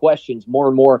in-depth questions, more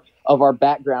and more of our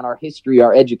background, our history,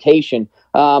 our education,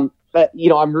 but,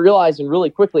 I'm realizing really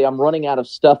quickly I'm running out of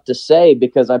stuff to say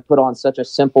because I put on such a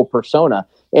simple persona.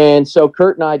 And so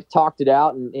Kurt and I talked it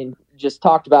out and just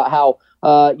talked about how,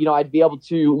 I'd be able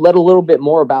to let a little bit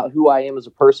more about who I am as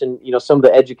a person, some of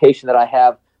the education that I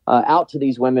have out to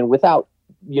these women without,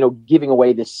 giving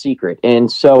away this secret.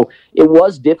 And so it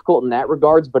was difficult in that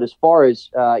regards. But as far as,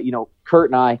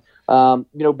 Kurt and I,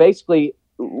 basically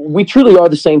we truly are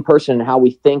the same person in how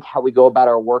we think, how we go about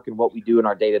our work and what we do in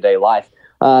our day-to-day life.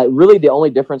 Really the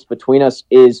only difference between us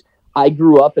is I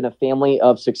grew up in a family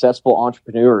of successful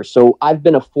entrepreneurs. So I've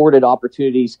been afforded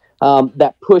opportunities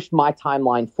that pushed my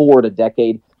timeline forward a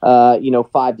decade, 5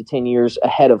 to 10 years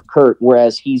ahead of Kurt,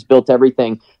 whereas he's built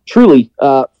everything truly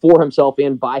for himself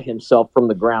and by himself from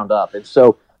the ground up. And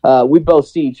so we both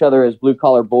see each other as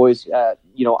blue-collar boys.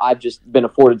 I've just been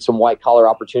afforded some white-collar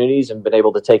opportunities and been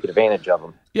able to take advantage of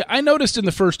them. Yeah, I noticed in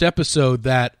the first episode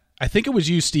that, I think it was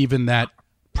you, Steven, that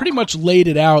pretty much laid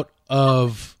it out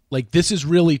of, like, this is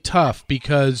really tough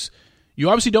because you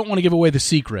obviously don't want to give away the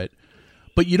secret,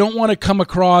 but you don't want to come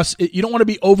across, you don't want to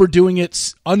be overdoing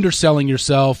it, underselling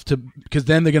yourself, because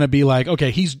then they're going to be like,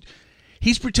 okay, he's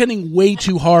pretending way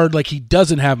too hard like he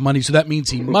doesn't have money, so that means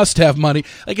he must have money.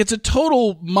 Like, it's a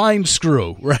total mind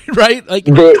screw, right? Like,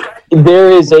 there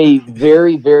is a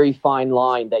very, very fine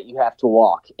line that you have to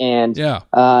walk. And,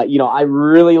 I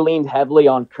really leaned heavily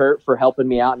on Kurt for helping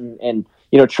me out and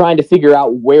trying to figure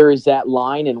out where is that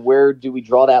line and where do we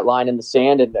draw that line in the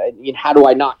sand and how do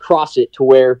I not cross it to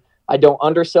where I don't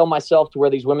undersell myself to where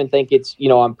these women think it's,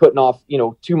 I'm putting off,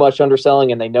 too much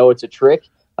underselling and they know it's a trick.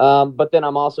 But then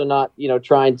I'm also not,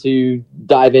 trying to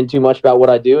dive in too much about what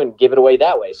I do and give it away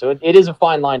that way. So it is a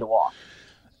fine line to walk.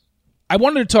 I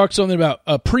wanted to talk something about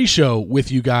a pre-show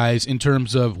with you guys in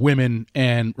terms of women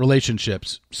and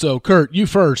relationships. So, Kurt, you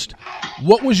first.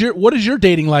 What has your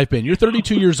dating life been? You're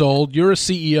 32 years old. You're a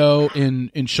CEO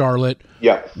in Charlotte.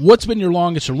 Yeah. What's been your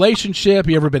longest relationship?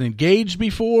 You ever been engaged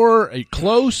before? Are you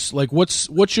close? Like, what's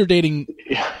your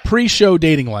pre-show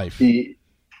dating life?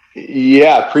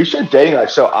 Yeah, pre-show dating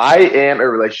life. So I am a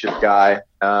relationship guy.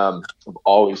 I've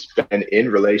always been in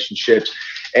relationships.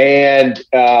 And,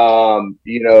 a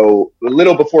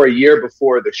year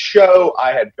before the show,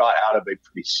 I had got out of a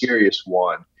pretty serious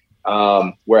one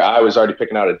where I was already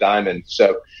picking out a diamond.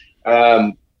 So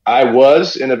I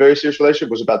was in a very serious relationship,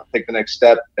 was about to take the next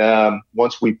step.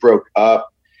 Once we broke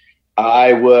up,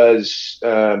 I was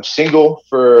single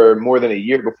for more than a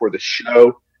year before the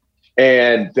show.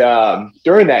 And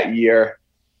during that year,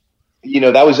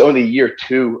 that was only year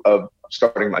 2 of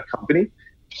starting my company.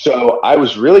 So I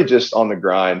was really just on the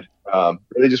grind,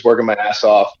 really just working my ass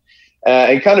off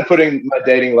and kind of putting my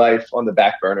dating life on the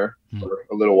back burner for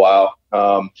a little while.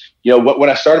 When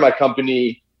I started my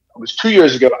company, it was 2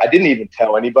 years ago. I didn't even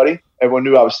tell anybody. Everyone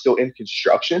knew I was still in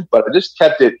construction, but I just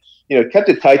kept it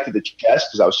tight to the chest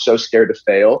because I was so scared to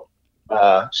fail.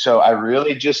 So I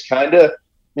really just kind of,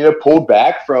 pulled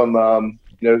back from,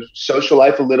 social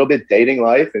life a little bit, dating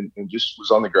life, and just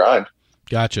was on the grind.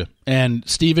 Gotcha. And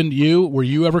Steven, were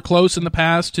you ever close in the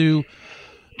past to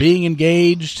being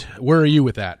engaged? Where are you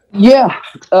with that? Yeah.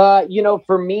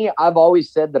 For me, I've always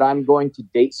said that I'm going to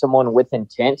date someone with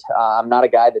intent. I'm not a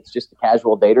guy that's just a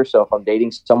casual dater. So if I'm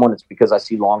dating someone, it's because I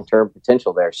see long-term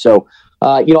potential there. So,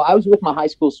 I was with my high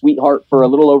school sweetheart for a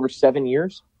little over 7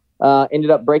 years. Ended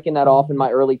up breaking that off in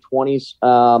my early 20s.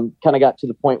 Kind of got to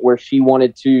the point where she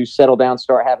wanted to settle down,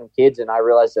 start having kids. And I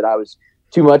realized that I was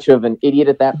too much of an idiot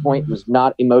at that point, was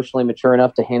not emotionally mature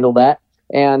enough to handle that,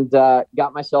 and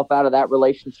got myself out of that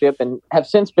relationship and have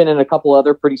since been in a couple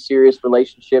other pretty serious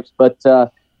relationships. But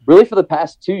really for the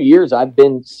past 2 years, I've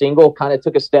been single, kind of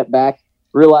took a step back,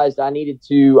 realized I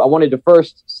wanted to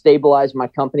first stabilize my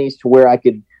companies to where I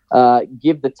could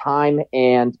give the time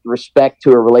and respect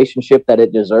to a relationship that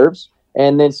it deserves.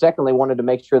 And then secondly, wanted to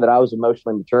make sure that I was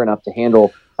emotionally mature enough to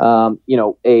handle,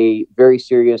 a very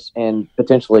serious and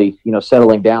potentially,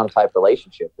 settling down type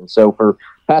relationship. And so for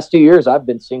past 2 years, I've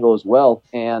been single as well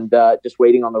and just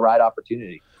waiting on the right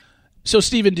opportunity. So,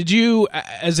 Steven, did you,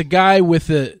 as a guy with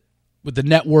the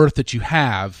net worth that you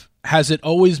have, has it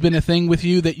always been a thing with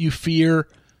you that you fear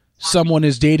someone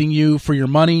is dating you for your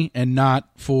money and not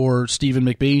for Steven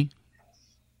McBee?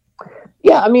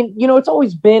 Yeah, I mean, it's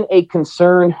always been a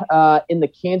concern in the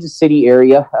Kansas City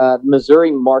area,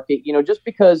 Missouri market, just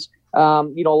because, a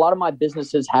lot of my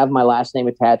businesses have my last name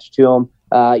attached to them.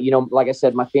 Like I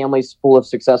said, my family's full of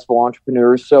successful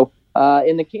entrepreneurs. So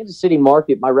in the Kansas City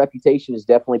market, my reputation has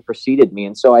definitely preceded me.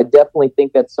 And so I definitely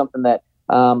think that's something that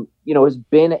has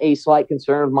been a slight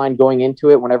concern of mine going into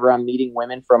it whenever I'm meeting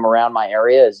women from around my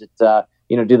area. Is it,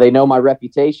 do they know my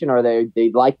reputation? Are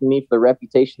they liking me for the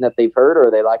reputation that they've heard, or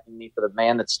are they liking me for the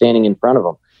man that's standing in front of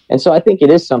them? And so I think it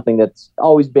is something that's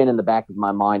always been in the back of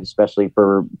my mind, especially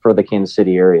for the Kansas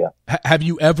City area. Have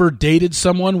you ever dated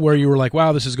someone where you were like,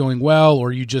 wow, this is going well,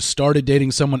 or you just started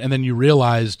dating someone and then you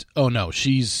realized, oh no,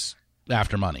 she's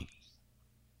after money?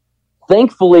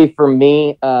 Thankfully for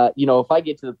me, if I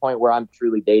get to the point where I'm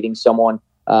truly dating someone,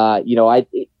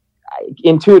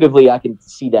 intuitively I can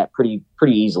see that pretty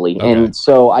easily. Okay. And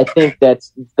so I think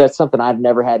that's something I've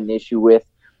never had an issue with.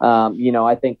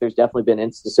 I think there's definitely been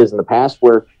instances in the past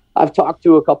where I've talked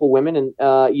to a couple women and,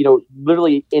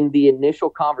 literally in the initial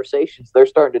conversations, they're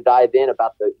starting to dive in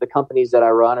about the companies that I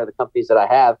run or the companies that I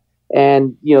have.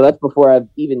 And, that's before I've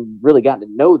even really gotten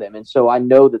to know them. And so I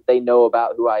know that they know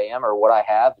about who I am or what I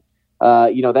have.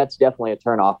 That's definitely a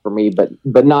turnoff for me,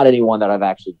 but not anyone that I've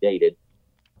actually dated.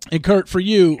 And Kurt, for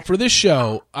you, for this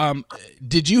show,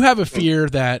 did you have a fear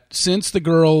that since the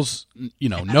girls,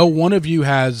 no one of you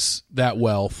has that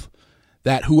wealth,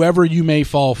 that whoever you may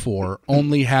fall for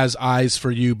only has eyes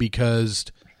for you because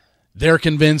they're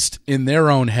convinced in their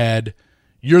own head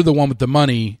you're the one with the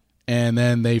money, and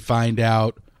then they find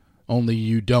out only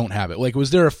you don't have it? Like, was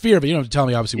there a fear of it? You don't have to tell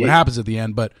me, obviously, what happens at the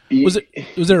end, but was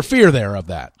there a fear there of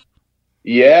that?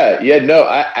 Yeah, no,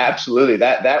 absolutely.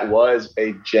 That was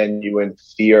a genuine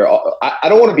fear. I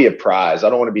don't want to be a prize. I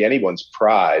don't want to be anyone's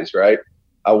prize, right?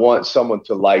 I want someone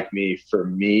to like me for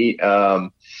me,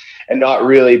 and not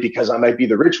really because I might be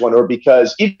the rich one, or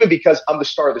because I'm the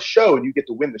star of the show and you get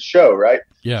to win the show, right?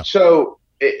 Yeah. So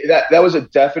that was a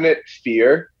definite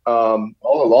fear all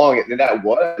along, and that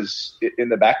was in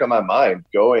the back of my mind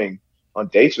going on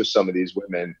dates with some of these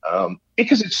women,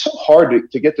 because it's so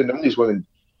hard to get to know these women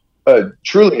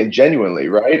truly and genuinely,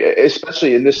 right?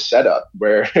 Especially in this setup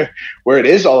where it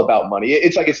is all about money.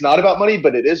 It's like it's not about money,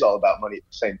 but it is all about money at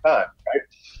the same time, right?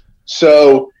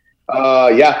 So,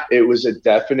 it was a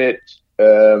definite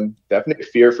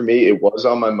fear for me. It was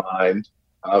on my mind,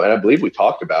 and I believe we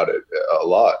talked about it a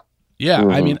lot. Yeah,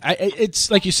 mm-hmm. I mean, it's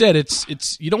like you said,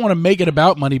 it's you don't want to make it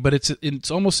about money, but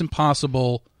it's almost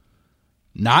impossible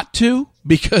not to,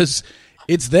 because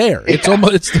it's there. It's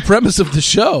it's the premise of the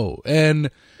show, and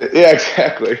yeah,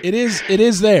 exactly. It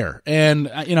is there, and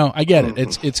I get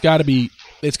it. It's got to be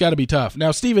tough.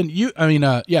 Now, Steven,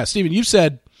 Steven, you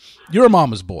said you're a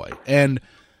mama's boy, and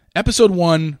episode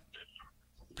 1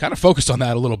 kind of focused on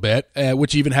that a little bit,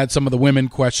 which even had some of the women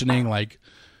questioning, like,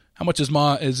 how much is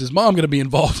his mom going to be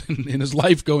involved in his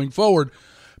life going forward?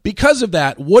 Because of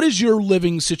that, what is your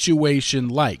living situation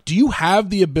like? Do you have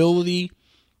the ability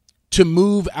to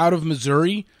move out of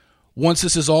Missouri once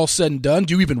this is all said and done?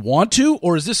 Do you even want to?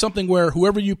 Or is this something where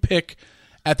whoever you pick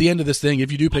at the end of this thing,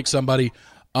 if you do pick somebody,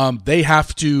 they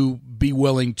have to be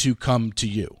willing to come to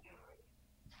you?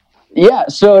 Yeah,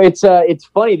 so it's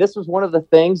funny. This was one of the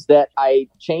things that I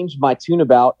changed my tune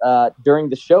about during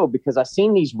the show, because I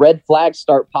seen these red flags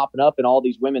start popping up in all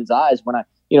these women's eyes when I,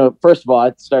 first of all,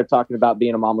 I started talking about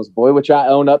being a mama's boy, which I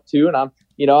own up to, and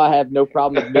I have no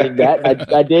problem admitting that.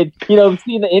 I did,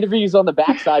 seeing the interviews on the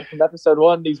backside from episode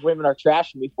 1, these women are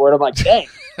trashing me for it. I'm like, dang,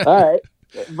 all right.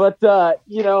 But,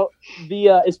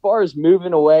 as far as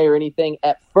moving away or anything,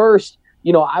 at first,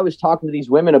 I was talking to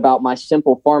these women about my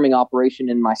simple farming operation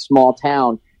in my small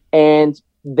town, and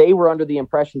they were under the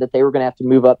impression that they were going to have to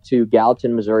move up to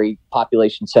Gallatin, Missouri,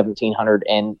 population 1,700,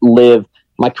 and live.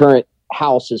 My current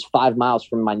house is 5 miles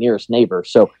from my nearest neighbor.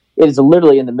 So it is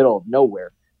literally in the middle of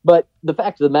nowhere. But the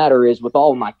fact of the matter is, with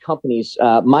all of my companies,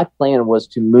 my plan was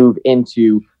to move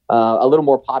into a little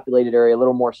more populated area, a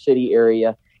little more city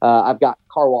area. I've got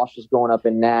car washes going up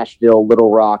in Nashville,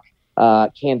 Little Rock,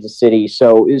 Kansas City.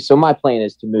 So my plan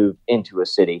is to move into a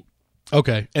city.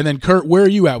 Okay. And then, Kurt, where are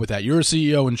you at with that? You're a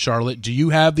CEO in Charlotte. Do you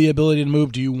have the ability to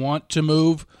move? Do you want to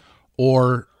move?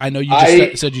 Or I know you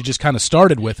just said you just kind of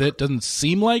started with it. Doesn't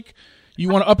seem like you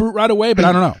want to uproot right away, but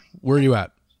I don't know. Where are you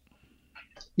at?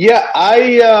 Yeah,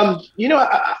 I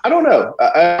don't know.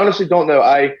 I honestly don't know.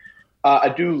 I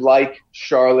do like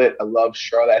Charlotte. I love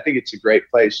Charlotte. I think it's a great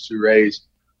place to raise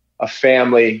a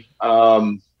family.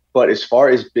 But as far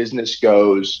as business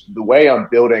goes, the way I'm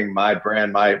building my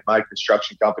brand, my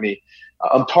construction company,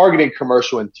 I'm targeting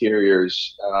commercial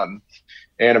interiors.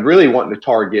 And I'm really wanting to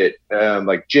target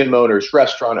like gym owners,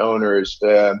 restaurant owners,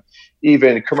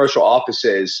 even commercial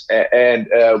offices, and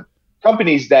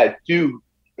companies that do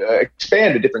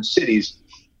expand to different cities.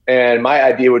 And my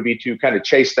idea would be to kind of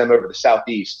chase them over the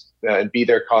Southeast and be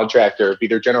their contractor, be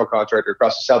their general contractor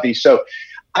across the Southeast. So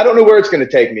I don't know where it's going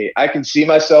to take me. I can see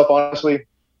myself, honestly,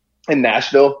 in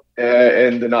Nashville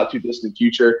in the not too distant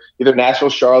future, either Nashville,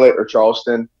 Charlotte, or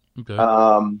Charleston,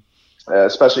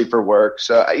 especially for work.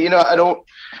 So, I don't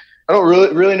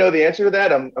really know the answer to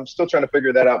that. I'm still trying to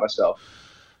figure that out myself.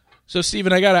 So,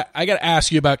 Steven, I gotta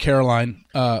ask you about Caroline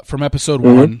from episode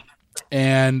 1,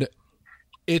 and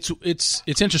it's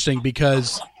interesting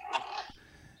because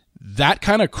that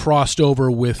kind of crossed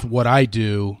over with what I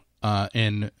do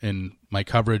in my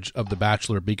coverage of The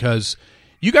Bachelor, because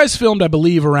you guys filmed, I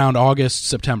believe, around August,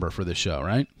 September for this show,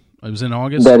 right? It was in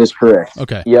August? That is correct.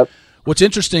 Okay. Yep. What's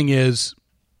interesting is,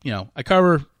 I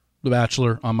cover The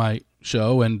Bachelor on my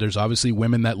show, and there's obviously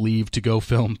women that leave to go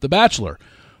film The Bachelor,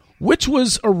 which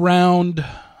was around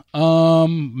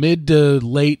mid to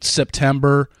late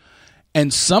September,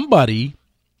 and somebody,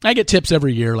 I get tips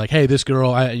every year like, hey, this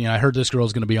girl, I heard this girl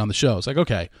is going to be on the show. It's like,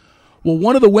 okay. Well,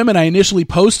 one of the women I initially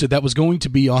posted that was going to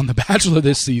be on The Bachelor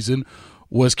this season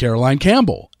was Caroline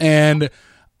Campbell. And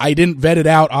I didn't vet it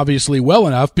out, obviously, well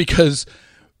enough, because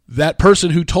that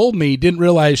person who told me didn't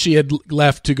realize she had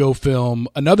left to go film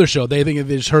another show. They think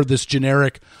they just heard this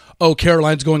generic, oh,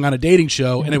 Caroline's going on a dating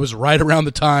show, and it was right around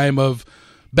the time of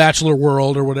Bachelor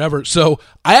World or whatever. So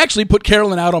I actually put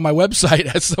Caroline out on my website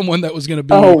as someone that was going to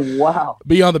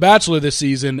be on The Bachelor this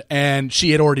season, and she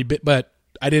had already been, but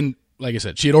I didn't, like I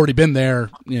said, she had already been there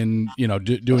in,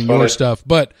 doing your stuff.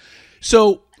 But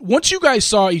so once you guys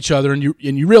saw each other and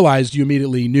you realized you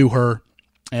immediately knew her,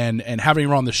 and having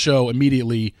her on the show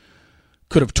immediately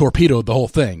could have torpedoed the whole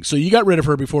thing. So you got rid of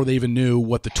her before they even knew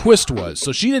what the twist was.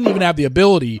 So she didn't even have the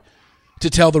ability to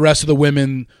tell the rest of the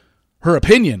women her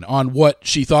opinion on what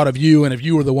she thought of you and if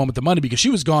you were the one with the money, because she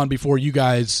was gone before you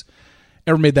guys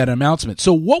ever made that announcement.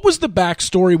 So what was the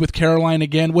backstory with Caroline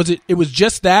again? Was it was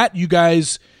just that you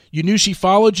guys, you knew she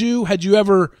followed you? Had you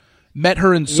ever met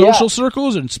her in social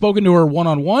circles and spoken to her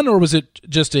one-on-one, or was it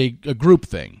just a group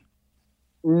thing?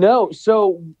 No.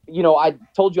 So, I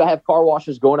told you I have car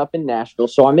washes going up in Nashville.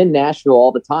 So I'm in Nashville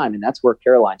all the time, and that's where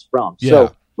Caroline's from. Yeah.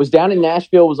 So was down in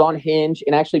Nashville, was on Hinge,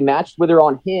 and actually matched with her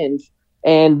on Hinge,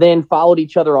 and then followed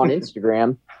each other on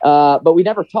Instagram. But we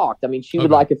never talked. I mean, she would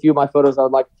like a few of my photos. I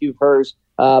would like a few of hers.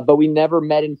 But we never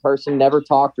met in person, never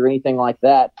talked or anything like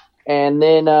that. And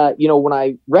then, when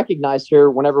I recognized her,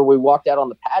 whenever we walked out on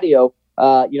the patio,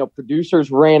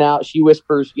 producers ran out. She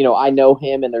whispers, I know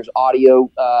him, and there's audio,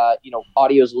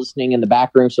 audio's listening in the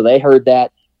back room. So they heard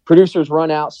that. Producers run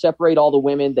out, separate all the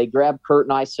women. They grab Kurt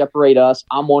and I, separate us.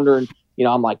 I'm wondering,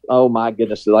 I'm like, oh my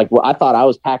goodness. Like, I thought I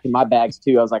was packing my bags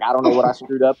too. I was like, I don't know what I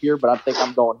screwed up here, but I think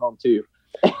I'm going home too.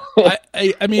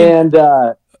 I mean, and,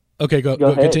 okay, go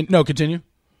continue. No, continue.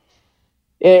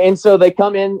 And so they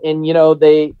come in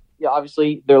and,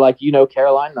 obviously they're like,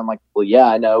 Caroline. And I'm like, well, yeah,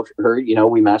 I know her.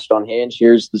 We matched on Hinge.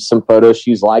 Here's some photos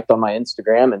she's liked on my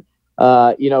Instagram. And,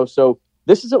 so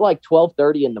this is at like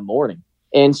 12:30 in the morning.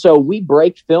 And so we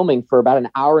break filming for about an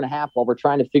hour and a half while we're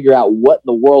trying to figure out what in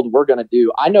the world we're going to do.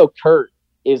 I know Kurt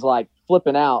is like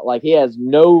flipping out. Like he has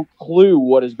no clue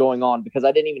what is going on because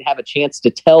I didn't even have a chance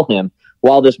to tell him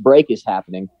while this break is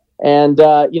happening. And,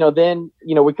 then,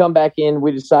 we come back in,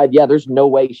 we decide, there's no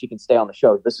way she can stay on the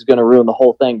show. This is going to ruin the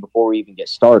whole thing before we even get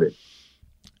started.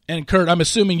 And Kurt, I'm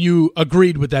assuming you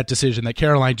agreed with that decision that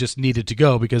Caroline just needed to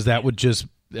go because that would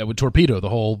torpedo the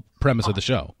whole premise of the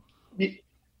show.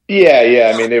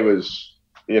 Yeah. I mean, it was,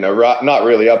 not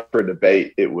really up for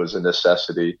debate. It was a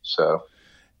necessity. So,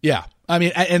 yeah. I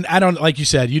mean, and I don't, like you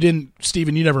said,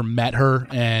 Steven, you never met her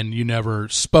and you never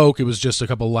spoke. It was just a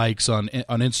couple likes on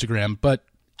Instagram. But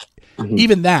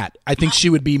even that, I think she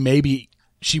would maybe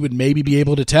be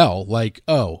able to tell, like,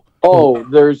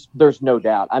 there's no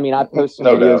doubt. I mean, I posted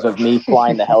videos of me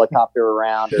flying the helicopter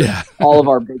around, or all of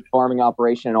our big farming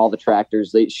operation and all the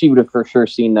tractors. She would have for sure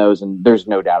seen those, and there's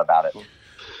no doubt about it.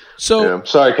 So,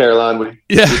 sorry, Caroline, we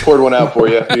poured one out for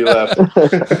you after you left.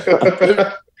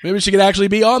 Maybe she could actually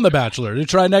be on The Bachelor to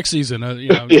try next season.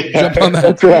 Jump on that.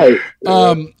 That's right.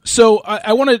 So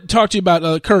I want to talk to you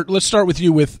about Kurt. Let's start with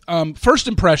you with first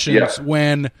impressions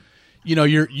when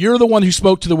you're the one who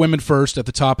spoke to the women first at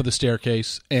the top of the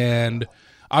staircase, and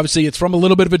obviously it's from a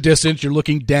little bit of a distance. You're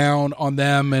looking down on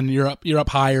them, and you're up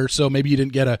higher, so maybe you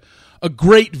didn't get a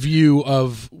great view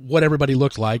of what everybody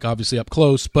looked like, obviously up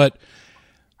close. But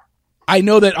I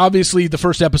know that obviously the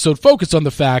first episode focused on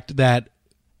the fact that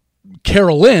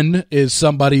Carolyn is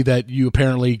somebody that you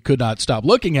apparently could not stop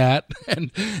looking at,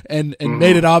 and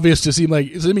made it obvious to seem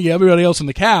like everybody else in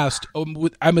the cast.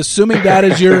 I'm assuming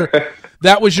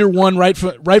that was your one right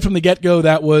from the get go.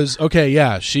 That was okay.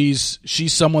 Yeah, she's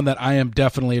someone that I am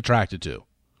definitely attracted to.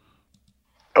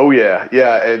 Oh yeah.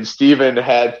 And Steven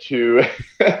had to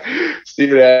be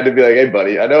like, hey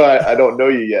buddy, I know I don't know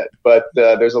you yet, but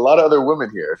there's a lot of other women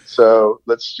here. So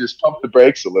let's just pump the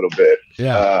brakes a little bit.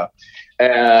 Yeah.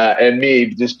 And me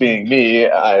just being me,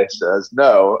 I says,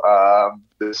 no,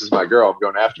 this is my girl. I'm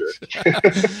going after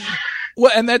her.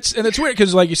 Well, and that's weird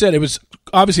because, like you said, it was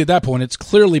obviously at that point, it's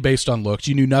clearly based on looks.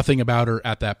 You knew nothing about her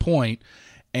at that point.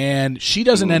 And she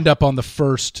doesn't end up on the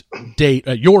first date,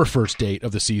 your first date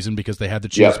of the season, because they had to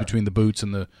choose between the boots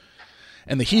and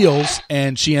the heels,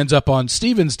 and she ends up on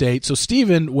Steven's date. So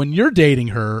Steven, when you're dating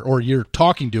her or you're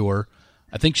talking to her,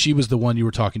 I think she was the one you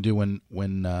were talking to when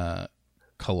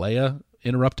Kalea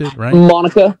interrupted, right?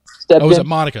 Monica stepped in. Oh, was it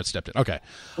Monica stepped in? Okay.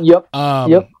 Yep.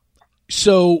 Yep.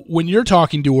 So when you're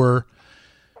talking to her,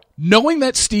 knowing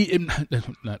that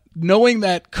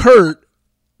Kurt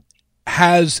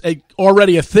has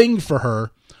already a thing for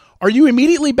her, are you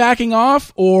immediately backing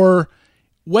off, or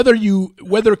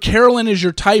whether Carolyn is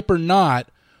your type or not,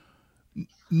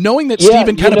 knowing that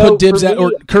Steven kind of put dibs out,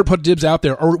 or Kurt put dibs out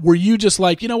there, or were you just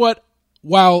like, you know what,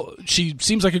 while she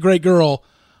seems like a great girl,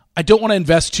 I don't want to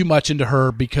invest too much into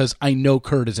her because I know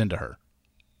Kurt is into her?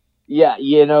 Yeah,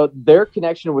 their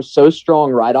connection was so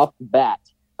strong right off the bat.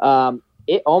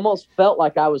 It almost felt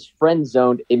like I was friend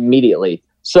zoned immediately.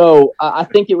 So I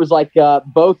think it was like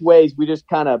both ways. We just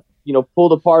kind of,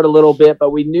 pulled apart a little bit, but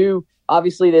we knew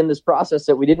obviously in this process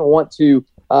that we didn't want to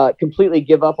completely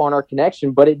give up on our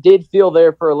connection, but it did feel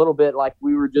there for a little bit like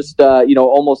we were just,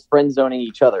 almost friend zoning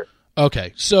each other.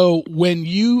 Okay. So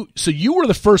you were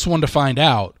the first one to find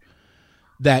out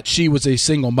that she was a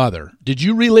single mother. Did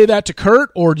you relay that to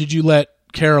Kurt, or did you let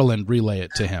Carolyn relay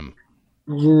it to him?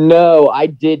 No, I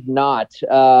did not.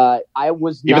 I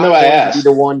was not going to be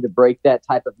the one to break that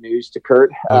type of news to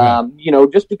Kurt. Okay.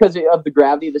 Just because of the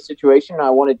gravity of the situation, I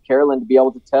wanted Carolyn to be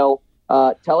able to tell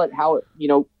it how,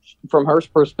 from her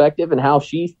perspective and how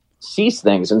she sees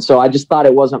things. And so I just thought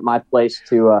it wasn't my place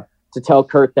to tell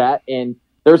Kurt that. And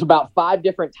there's about 5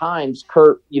 different times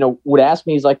Kurt, would ask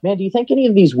me, he's like, man, do you think any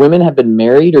of these women have been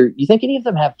married, or do you think any of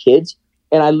them have kids?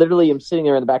 And I literally am sitting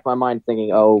there in the back of my mind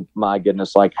thinking, oh my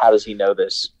goodness, like, how does he know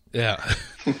this? Yeah.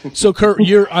 So Kurt,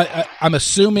 I'm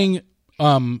assuming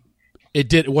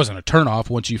it wasn't a turnoff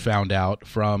once you found out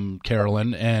from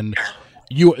Carolyn, and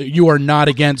you are not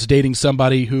against dating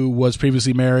somebody who was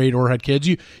previously married or had kids.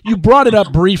 You brought it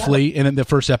up briefly in the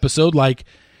first episode, like,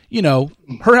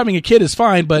 her having a kid is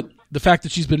fine, but the fact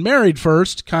that she's been married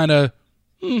first, kind of,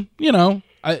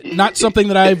 not something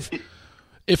that I've.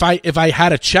 If I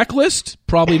had a checklist,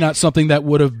 probably not something that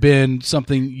would have been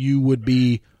something you would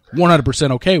be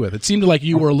 100% okay with. It seemed like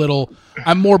you were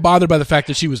I'm more bothered by the fact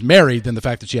that she was married than the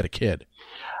fact that she had a kid.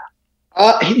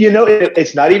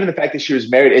 It's not even the fact that she was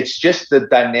married. It's just the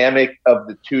dynamic of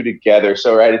the two together.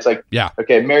 So, right, it's like,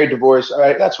 okay, married, divorced, all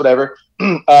right, that's whatever.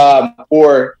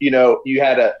 Or, you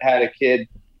had a kid,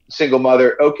 single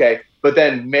mother, okay, but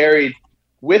then married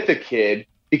with a kid.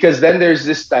 Because then there's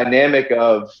this dynamic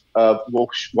of I'm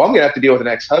going to have to deal with an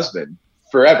ex-husband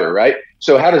forever, right?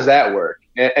 So how does that work?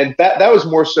 And that was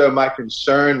more so my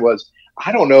concern was,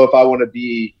 I don't know if I want to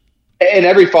be, and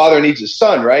every father needs a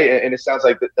son, right? And it sounds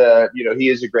like that, he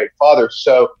is a great father.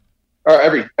 So, or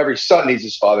every son needs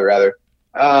his father, rather.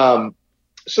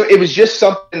 So it was just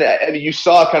something that you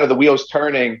saw kind of the wheels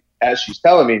turning as she's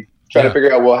telling me, trying to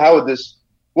figure out, well,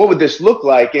 what would this look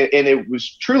like? And it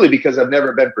was truly because I've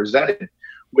never been presented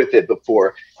with it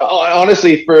before.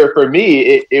 Honestly, for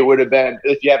me, it would have been,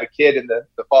 if you have a kid and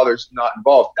the father's not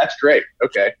involved, that's great.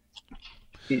 Okay.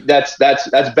 That's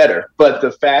better. But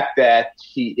the fact that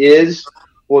he is,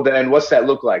 well, then what's that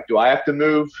look like? Do I have to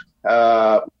move?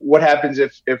 What happens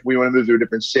if we want to move to a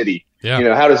different city?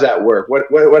 Yeah. How does that work?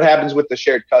 What happens with the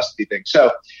shared custody thing?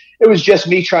 So it was just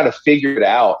me trying to figure it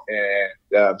out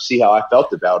and see how I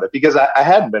felt about it, because I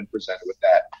hadn't been presented with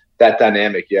that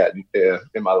dynamic yet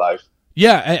in my life.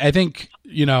 Yeah, I think,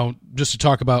 just to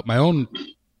talk about my own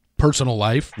personal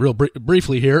life real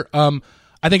briefly here,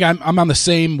 I think I'm on the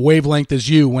same wavelength as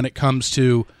you when it comes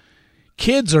to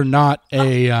kids are not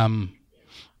a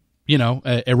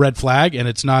red flag, and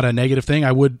it's not a negative thing.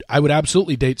 I would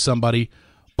absolutely date somebody,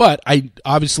 but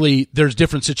obviously there's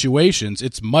different situations.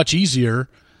 It's much easier.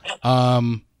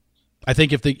 I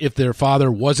think if their father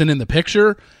wasn't in the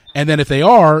picture, and then if they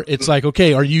are, it's like,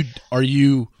 okay, are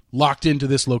you locked into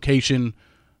this location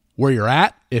where you're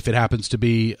at, if it happens to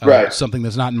be something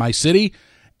that's not in my city?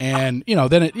 And,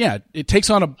 then it takes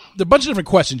on a bunch of different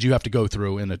questions you have to go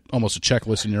through in almost a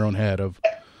checklist in your own head of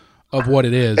what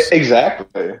it is.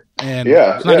 Exactly. And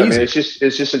it's not easy. I mean, it's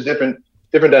just a different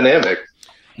dynamic.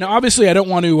 Now, obviously, I don't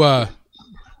want to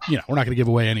we're not going to give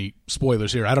away any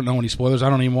spoilers here. I don't know any spoilers. I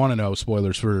don't even want to know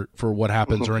spoilers for what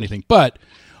happens or anything. But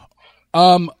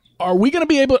are we going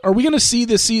to see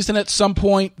this season at some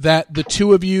point that the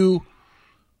two of you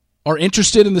are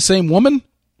interested in the same woman?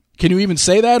 Can you even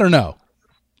say that or no?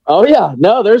 Oh yeah,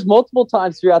 no. There's multiple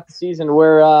times throughout the season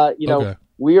where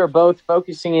we are both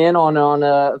focusing in on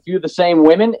a few of the same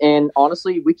women, and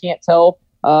honestly, we can't tell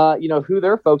who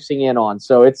they're focusing in on.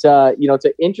 So it's it's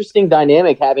an interesting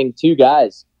dynamic having two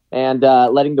guys and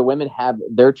letting the women have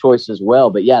their choice as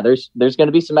well. But yeah, there's going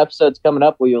to be some episodes coming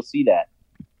up where you'll see that.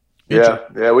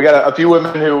 Yeah. We got a few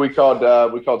women who we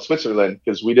called Switzerland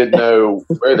because we didn't know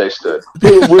where they stood,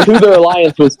 who their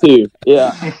alliance was to.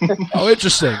 Yeah. Oh,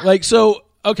 interesting.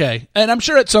 Okay, and I'm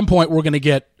sure at some point we're going to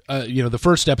get the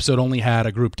first episode only had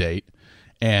a group date,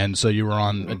 and so you were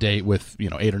on a date with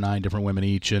 8 or 9 different women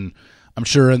each, and I'm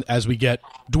sure as we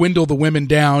dwindle the women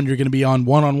down, you're going to be on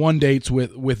one-on-one dates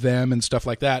with them and stuff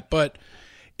like that. But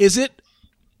is it,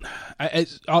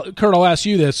 Kurt? I'll ask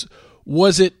you this: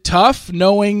 was it tough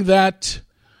knowing that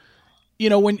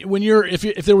when you're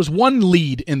if there was one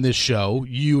lead in this show,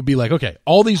 you would be like, okay,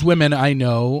 all these women I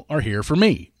know are here for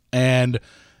me, and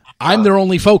I'm their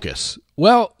only focus.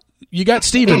 Well, you got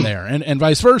Steven there, and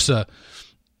vice versa.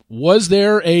 Was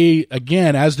there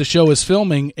again, as the show is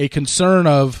filming, a concern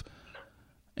of,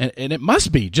 and it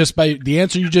must be just by the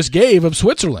answer you just gave of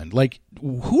Switzerland, like,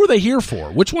 who are they here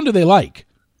for? Which one do they like?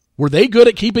 Were they good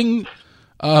at keeping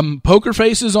poker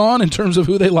faces on in terms of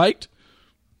who they liked?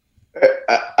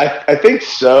 I think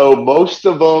so. Most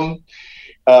of them,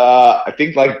 I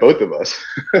think, like both of us.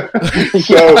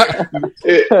 So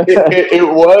it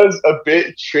was a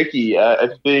bit tricky. I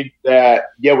think that,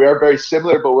 we are very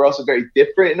similar, but we're also very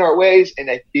different in our ways. And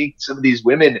I think some of these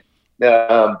women,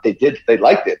 they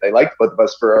liked it. They liked both of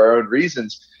us for our own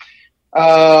reasons.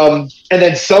 And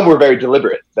then some were very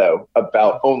deliberate, though,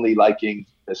 about only liking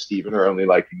Steven or only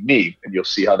liking me. And you'll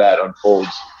see how that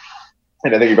unfolds.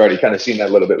 And I think you've already kind of seen that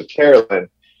a little bit with Carolyn.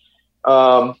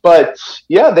 But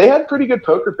yeah, they had pretty good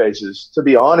poker faces, to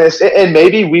be honest. And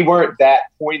maybe we weren't that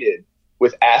pointed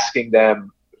with asking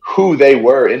them who they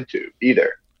were into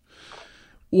either.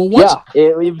 Well,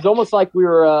 it was almost like we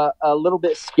were a little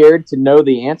bit scared to know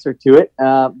the answer to it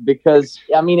because,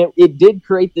 it did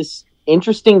create this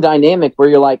interesting dynamic where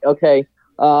you're like, okay,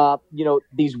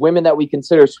 these women that we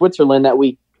consider Switzerland that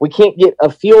we can't get a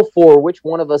feel for which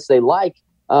one of us they like.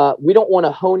 We don't want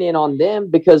to hone in on them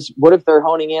because what if they're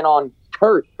honing in on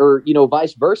Kurt or,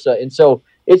 vice versa? And so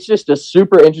it's just a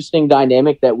super interesting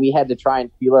dynamic that we had to try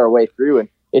and feel our way through. And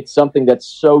it's something that's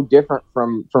so different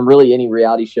from really any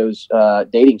reality shows,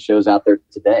 dating shows out there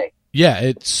today. Yeah,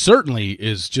 it certainly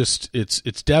is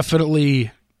it's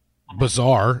definitely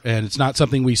bizarre, and it's not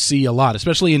something we see a lot,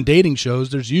 especially in dating shows.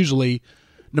 There's usually,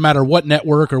 no matter what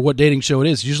network or what dating show it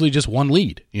is, usually just one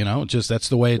lead, that's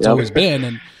the way it's always been.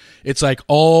 And it's like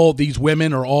all these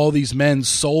women or all these men's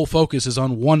sole focus is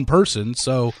on one person,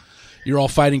 so you're all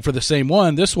fighting for the same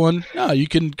one. This one, no, you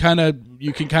can kind of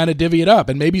divvy it up,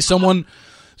 and maybe someone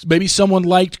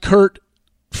liked Kurt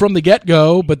from the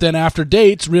get-go, but then after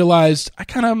dates realized I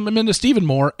kind of am into Steven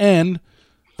more, and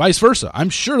vice versa. I'm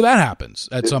sure that happens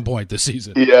at some point this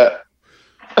season. Yeah,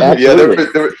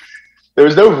 there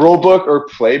was no rule book or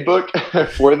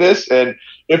playbook for this, and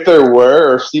if there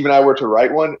were, or Steve and I were to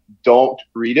write one, don't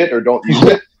read it or don't use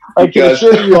it. I can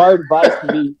assure you our advice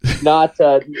to be not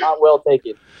well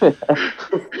taken.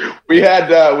 We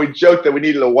joked that we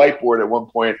needed a whiteboard at one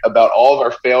point about all of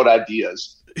our failed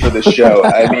ideas for the show.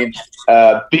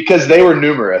 Because they were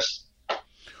numerous.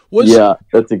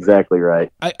 That's exactly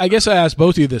right. I guess I asked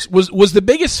both of you this. Was the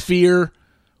biggest fear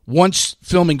once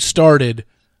filming started,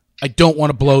 I don't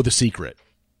want to blow the secret.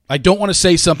 I don't want to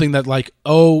say something that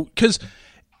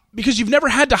because you've never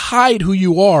had to hide who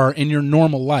you are in your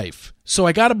normal life. So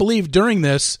I got to believe during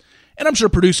this, and I'm sure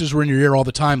producers were in your ear all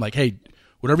the time, like, hey,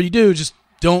 whatever you do, just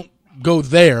don't go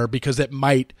there because it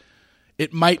might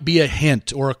be a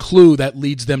hint or a clue that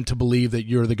leads them to believe that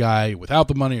you're the guy without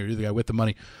the money or you're the guy with the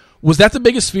money. Was that the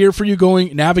biggest fear for you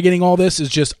navigating all this, is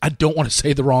just, I don't want to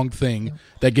say the wrong thing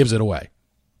that gives it away?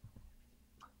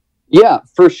 Yeah,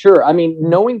 for sure.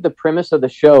 Knowing the premise of the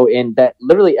show and that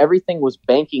literally everything was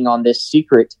banking on this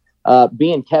secret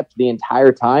being kept the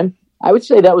entire time, I would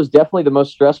say that was definitely the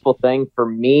most stressful thing for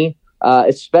me,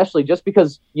 especially just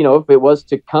because, if it was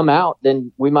to come out,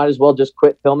 then we might as well just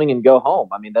quit filming and go home.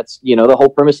 That's, the whole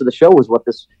premise of the show was what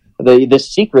this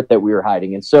secret that we were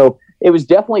hiding. And so it was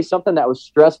definitely something that was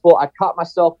stressful. I caught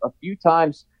myself a few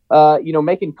times,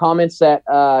 making comments that,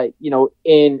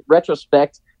 in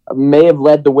retrospect, may have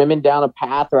led the women down a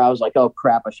path, or I was like, oh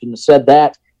crap, I shouldn't have said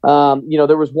that.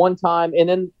 There was one time, and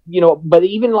then, but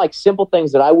even like simple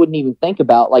things that I wouldn't even think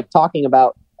about, like talking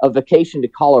about a vacation to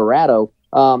Colorado,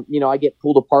 I get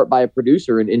pulled apart by a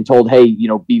producer and told, hey,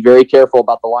 be very careful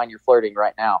about the line you're flirting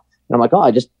right now. And I'm like,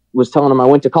 I just was telling him I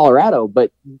went to Colorado.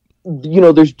 But,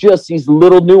 there's just these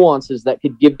little nuances that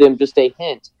could give them just a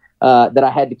hint that I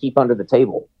had to keep under the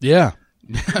table. Yeah.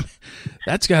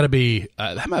 That's got to be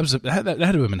that had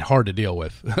to have been hard to deal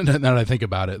with. Now that I think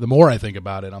about it, the more I think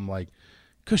about it, I'm like,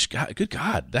 good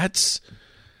God, that's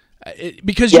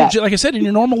because you, like I said, in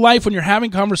your normal life, when you're having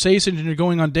conversations and you're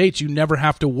going on dates, you never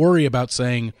have to worry about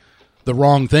saying the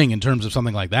wrong thing in terms of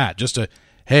something like that. Just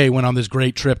hey, went on this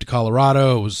great trip to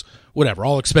Colorado, it was whatever,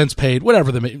 all expense paid,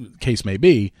 whatever the case may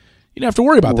be. You don't have to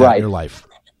worry about that in your life.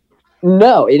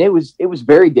 No, and it was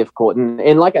very difficult.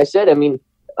 And like I said, I mean,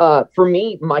 for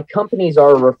me, my companies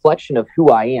are a reflection of who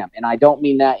I am. And I don't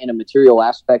mean that in a material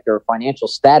aspect or a financial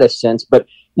status sense, but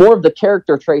more of the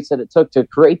character traits that it took to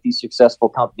create these successful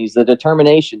companies, the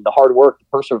determination, the hard work, the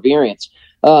perseverance.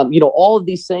 All of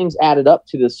these things added up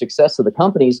to the success of the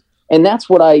companies. And that's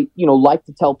what I, like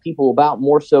to tell people about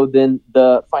more so than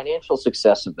the financial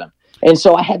success of them. And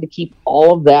so I had to keep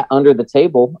all of that under the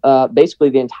table basically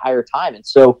the entire time. And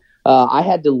so I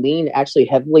had to lean actually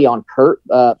heavily on Kurt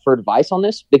for advice on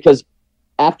this, because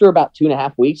after about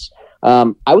 2.5 weeks,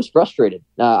 I was frustrated.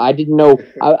 I didn't know,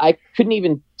 I couldn't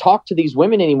even talk to these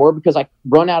women anymore because I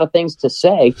run out of things to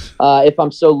say if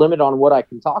I'm so limited on what I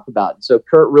can talk about. And so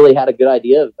Kurt really had a good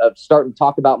idea of starting to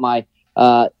talk about my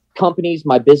companies,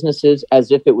 my businesses,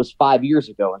 as if it was 5 years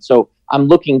ago. And so I'm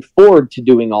looking forward to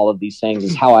doing all of these things,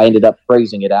 is how I ended up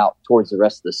phrasing it out towards the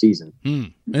rest of the season.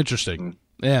 Interesting.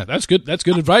 Yeah, that's good. That's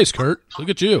good advice, Kurt. Look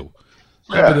at you.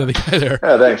 Yeah, the guy there.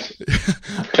 Yeah, thanks.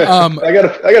 I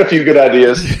got a few good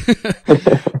ideas.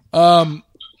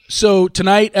 So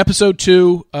tonight, episode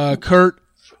 2, Kurt,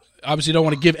 obviously don't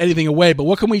want to give anything away, but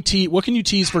what can you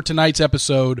tease for tonight's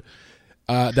episode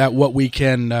that what we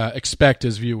can expect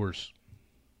as viewers?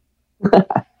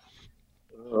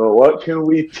 What can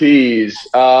we tease?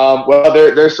 Well,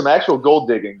 there's some actual gold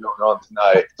digging going on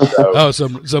tonight. So,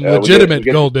 some legitimate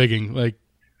gold digging, like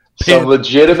some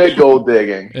legitimate gold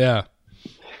digging. Yeah.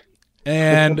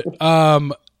 And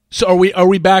so are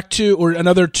we back to or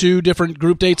another 2 different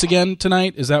group dates again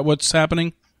tonight? Is that what's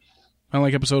happening? Kind of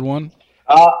like episode 1?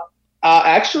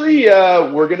 Actually,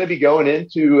 we're going to be going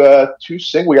into 2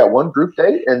 single. We got 1 group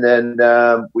date, and then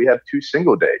we have 2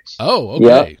 single dates. Oh,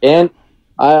 okay. Yeah, and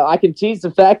I can tease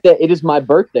the fact that it is my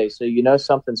birthday, so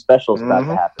something special is about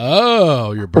to happen.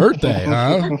 Oh, your birthday,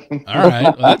 huh? All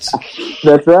right, that's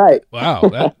right. Wow,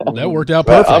 that worked out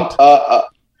perfect.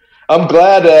 I'm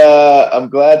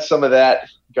glad some of that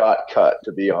got cut.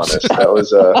 To be honest, that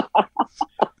was a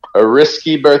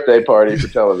risky birthday party for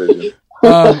television.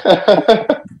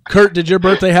 Kurt, did your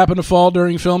birthday happen to fall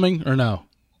during filming or no?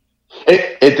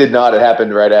 It did not. It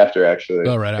happened right after, actually.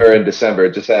 Oh, right after. Or in December.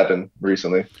 It just happened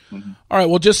recently. Mm-hmm. All right.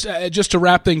 Well, just to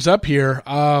wrap things up here,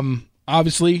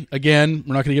 obviously, again,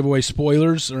 we're not going to give away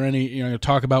spoilers or any,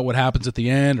 talk about what happens at the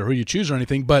end or who you choose or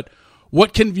anything. But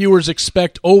what can viewers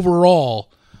expect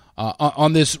overall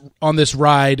on this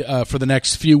ride for the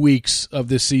next few weeks of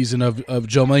this season of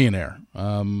Joe Millionaire?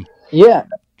 Yeah,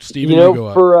 Steven, you go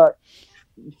up.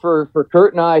 For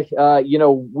Kurt and I,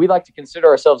 we like to consider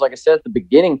ourselves, like I said at the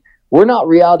beginning, we're not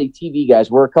reality TV guys.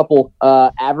 We're a couple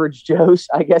average Joes,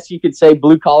 I guess you could say,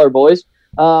 blue collar boys,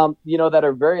 that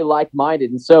are very like-minded.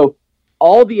 And so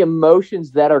all the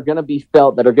emotions that are going to be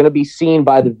felt, that are going to be seen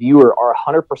by the viewer are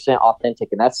 100% authentic.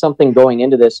 And that's something going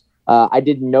into this I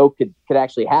didn't know could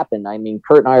actually happen. I mean,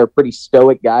 Kurt and I are pretty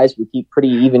stoic guys. We keep pretty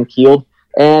even-keeled.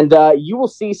 And you will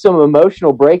see some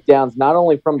emotional breakdowns, not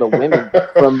only from the women,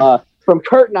 but from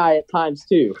Kurt and I at times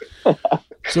too.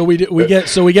 So we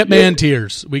get man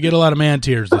tears. We get a lot of man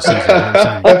tears this season.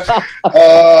 I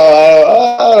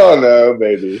don't know,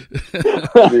 maybe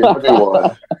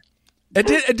one.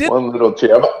 One little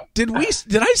tear. Did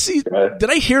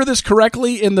I hear this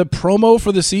correctly in the promo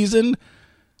for the season?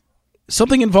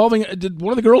 Something involving, did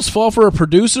one of the girls fall for a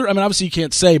producer? I mean, obviously you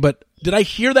can't say, but did I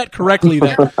hear that correctly?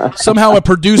 That somehow a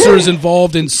producer is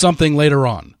involved in something later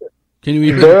on? Can you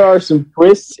even? There are some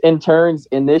twists and turns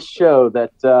in this show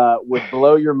that would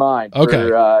blow your mind.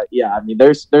 Okay. I mean,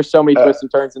 there's so many twists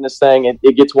and turns in this thing, and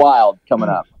it gets wild coming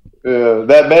up.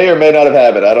 That may or may not have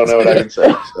happened. I don't know what I can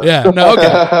say. So. Yeah, no, okay.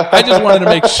 I just wanted to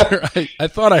make sure. I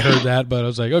thought I heard that, but I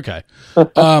was like, okay.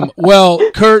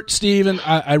 Well, Kurt, Steven,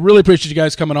 I really appreciate you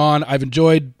guys coming on. I've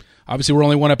enjoyed. Obviously, we're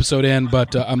only 1 episode in,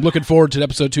 but I'm looking forward to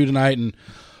episode 2 tonight and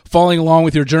following along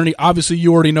with your journey. Obviously,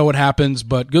 you already know what happens,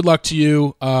 but good luck to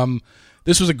you.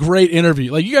 This was a great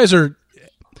interview. Like, you guys are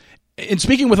in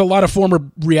speaking with a lot of former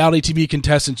reality TV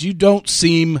contestants, you don't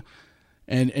seem,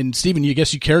 and Steven, you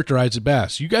guess you characterize it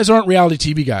best. You guys aren't reality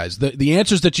TV guys. The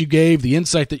answers that you gave, the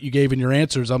insight that you gave in your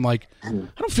answers, I'm like, I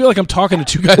don't feel like I'm talking to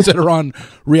two guys that are on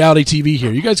reality TV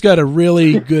here. You guys got a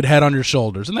really good head on your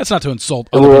shoulders, and that's not to insult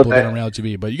other people that are on reality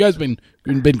TV, but you guys have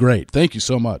been great. Thank you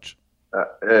so much.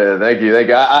 Thank you.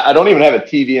 I don't even have a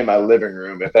TV in my living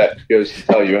room, if that goes to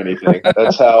tell you anything.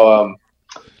 That's how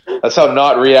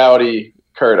not reality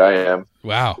Kurt I am.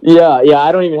 Wow. Yeah.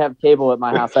 I don't even have cable at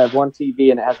my house. I have one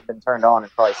TV and it hasn't been turned on in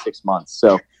probably 6 months.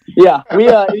 So yeah, we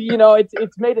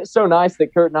it's made it so nice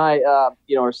that Kurt and I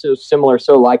are so similar,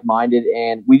 so like-minded,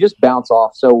 and we just bounce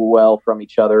off so well from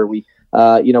each other. We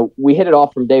hit it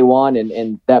off from day one,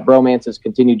 and that bromance has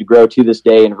continued to grow to this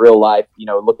day in real life,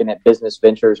 looking at business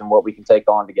ventures and what we can take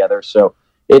on together. So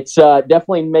it's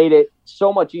definitely made it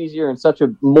so much easier and such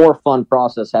a more fun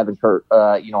process having Kurt,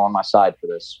 on my side for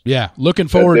this. Yeah. Looking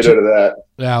forward to that.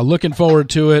 Yeah. Looking forward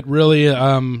to it. Really.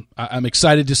 I'm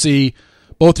excited to see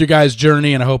both your guys'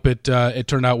 journey, and I hope it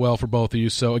turned out well for both of you.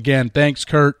 So again, thanks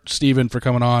Kurt, Steven, for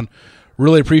coming on.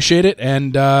 Really appreciate it.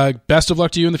 And best of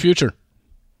luck to you in the future.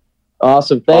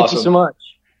 Awesome. Thank you so much.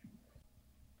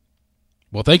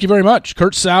 Well, thank you very much.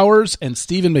 Kurt Sowers and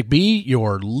Stephen McBee,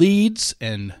 your leads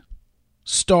and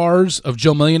stars of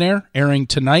Joe Millionaire, airing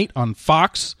tonight on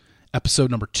Fox,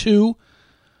 episode number 2.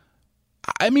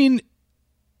 I mean,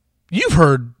 you've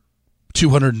heard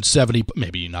 270,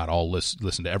 maybe not all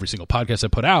listen to every single podcast I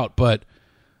put out, but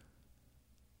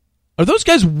are those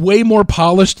guys way more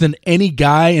polished than any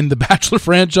guy in the Bachelor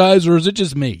franchise, or is it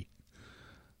just me?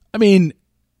 I mean,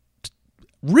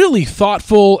 really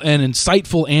thoughtful and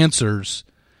insightful answers,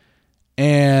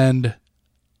 and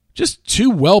just 2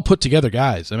 well put together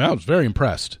guys. I mean, I was very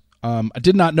impressed. I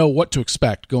did not know what to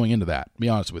expect going into that, to be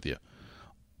honest with you.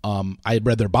 I had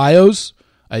read their bios.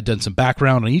 I had done some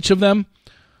background on each of them,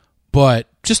 but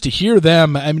just to hear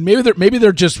them, I mean, maybe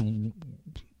they're just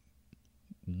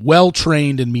well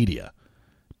trained in media.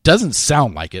 Doesn't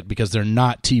sound like it because they're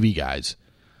not TV guys,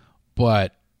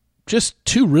 but just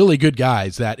 2 really good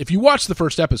guys that if you watch the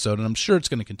first episode, and I'm sure it's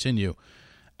going to continue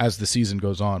as the season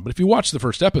goes on, but if you watch the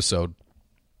first episode,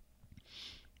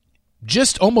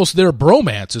 just almost their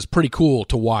bromance is pretty cool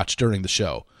to watch during the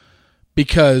show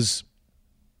because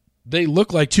they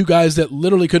look like 2 guys that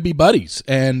literally could be buddies.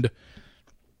 And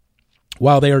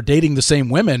while they are dating the same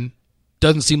women,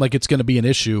 doesn't seem like it's going to be an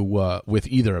issue with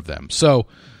either of them. So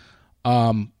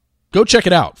go check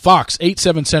it out. Fox,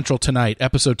 8/7 Central tonight,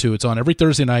 episode 2. It's on every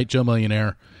Thursday night, Joe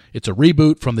Millionaire. It's a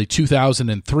reboot from the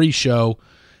 2003 show,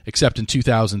 except in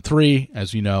 2003,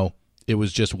 as you know, it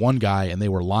was just one guy and they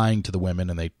were lying to the women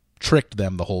and they tricked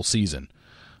them the whole season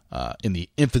in the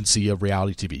infancy of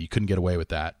reality TV. You couldn't get away with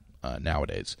that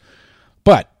nowadays.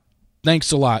 But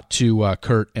thanks a lot to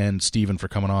Kurt and Steven for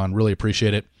coming on. Really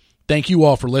appreciate it. Thank you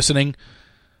all for listening.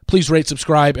 Please rate,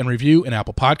 subscribe, and review in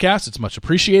Apple Podcasts. It's much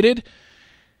appreciated.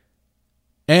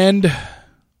 And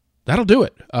that'll do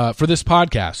it for this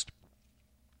podcast.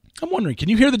 I'm wondering, can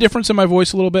you hear the difference in my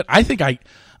voice a little bit? I think I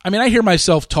hear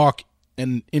myself talk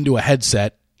into a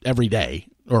headset every day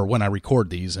or when I record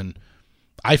these, and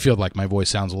I feel like my voice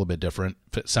sounds a little bit different.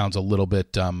 It sounds a little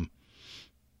bit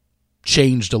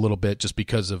changed a little bit just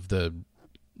because of the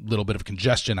little bit of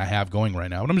congestion I have going right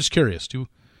now. And I'm just curious, do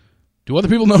other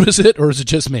people notice it, or is it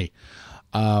just me?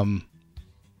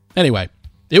 Anyway,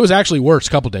 it was actually worse a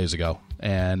couple days ago,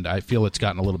 and I feel it's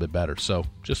gotten a little bit better. So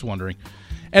just wondering.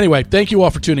 Anyway, thank you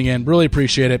all for tuning in. Really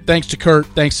appreciate it. Thanks to Kurt.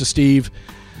 Thanks to Steve.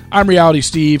 I'm Reality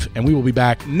Steve, and we will be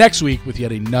back next week with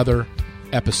yet another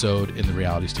episode in the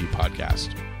Reality Steve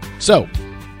podcast. So,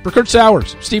 for Kurt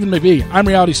Sowers, Stephen McBee, I'm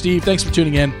Reality Steve. Thanks for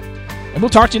tuning in, and we'll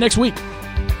talk to you next week.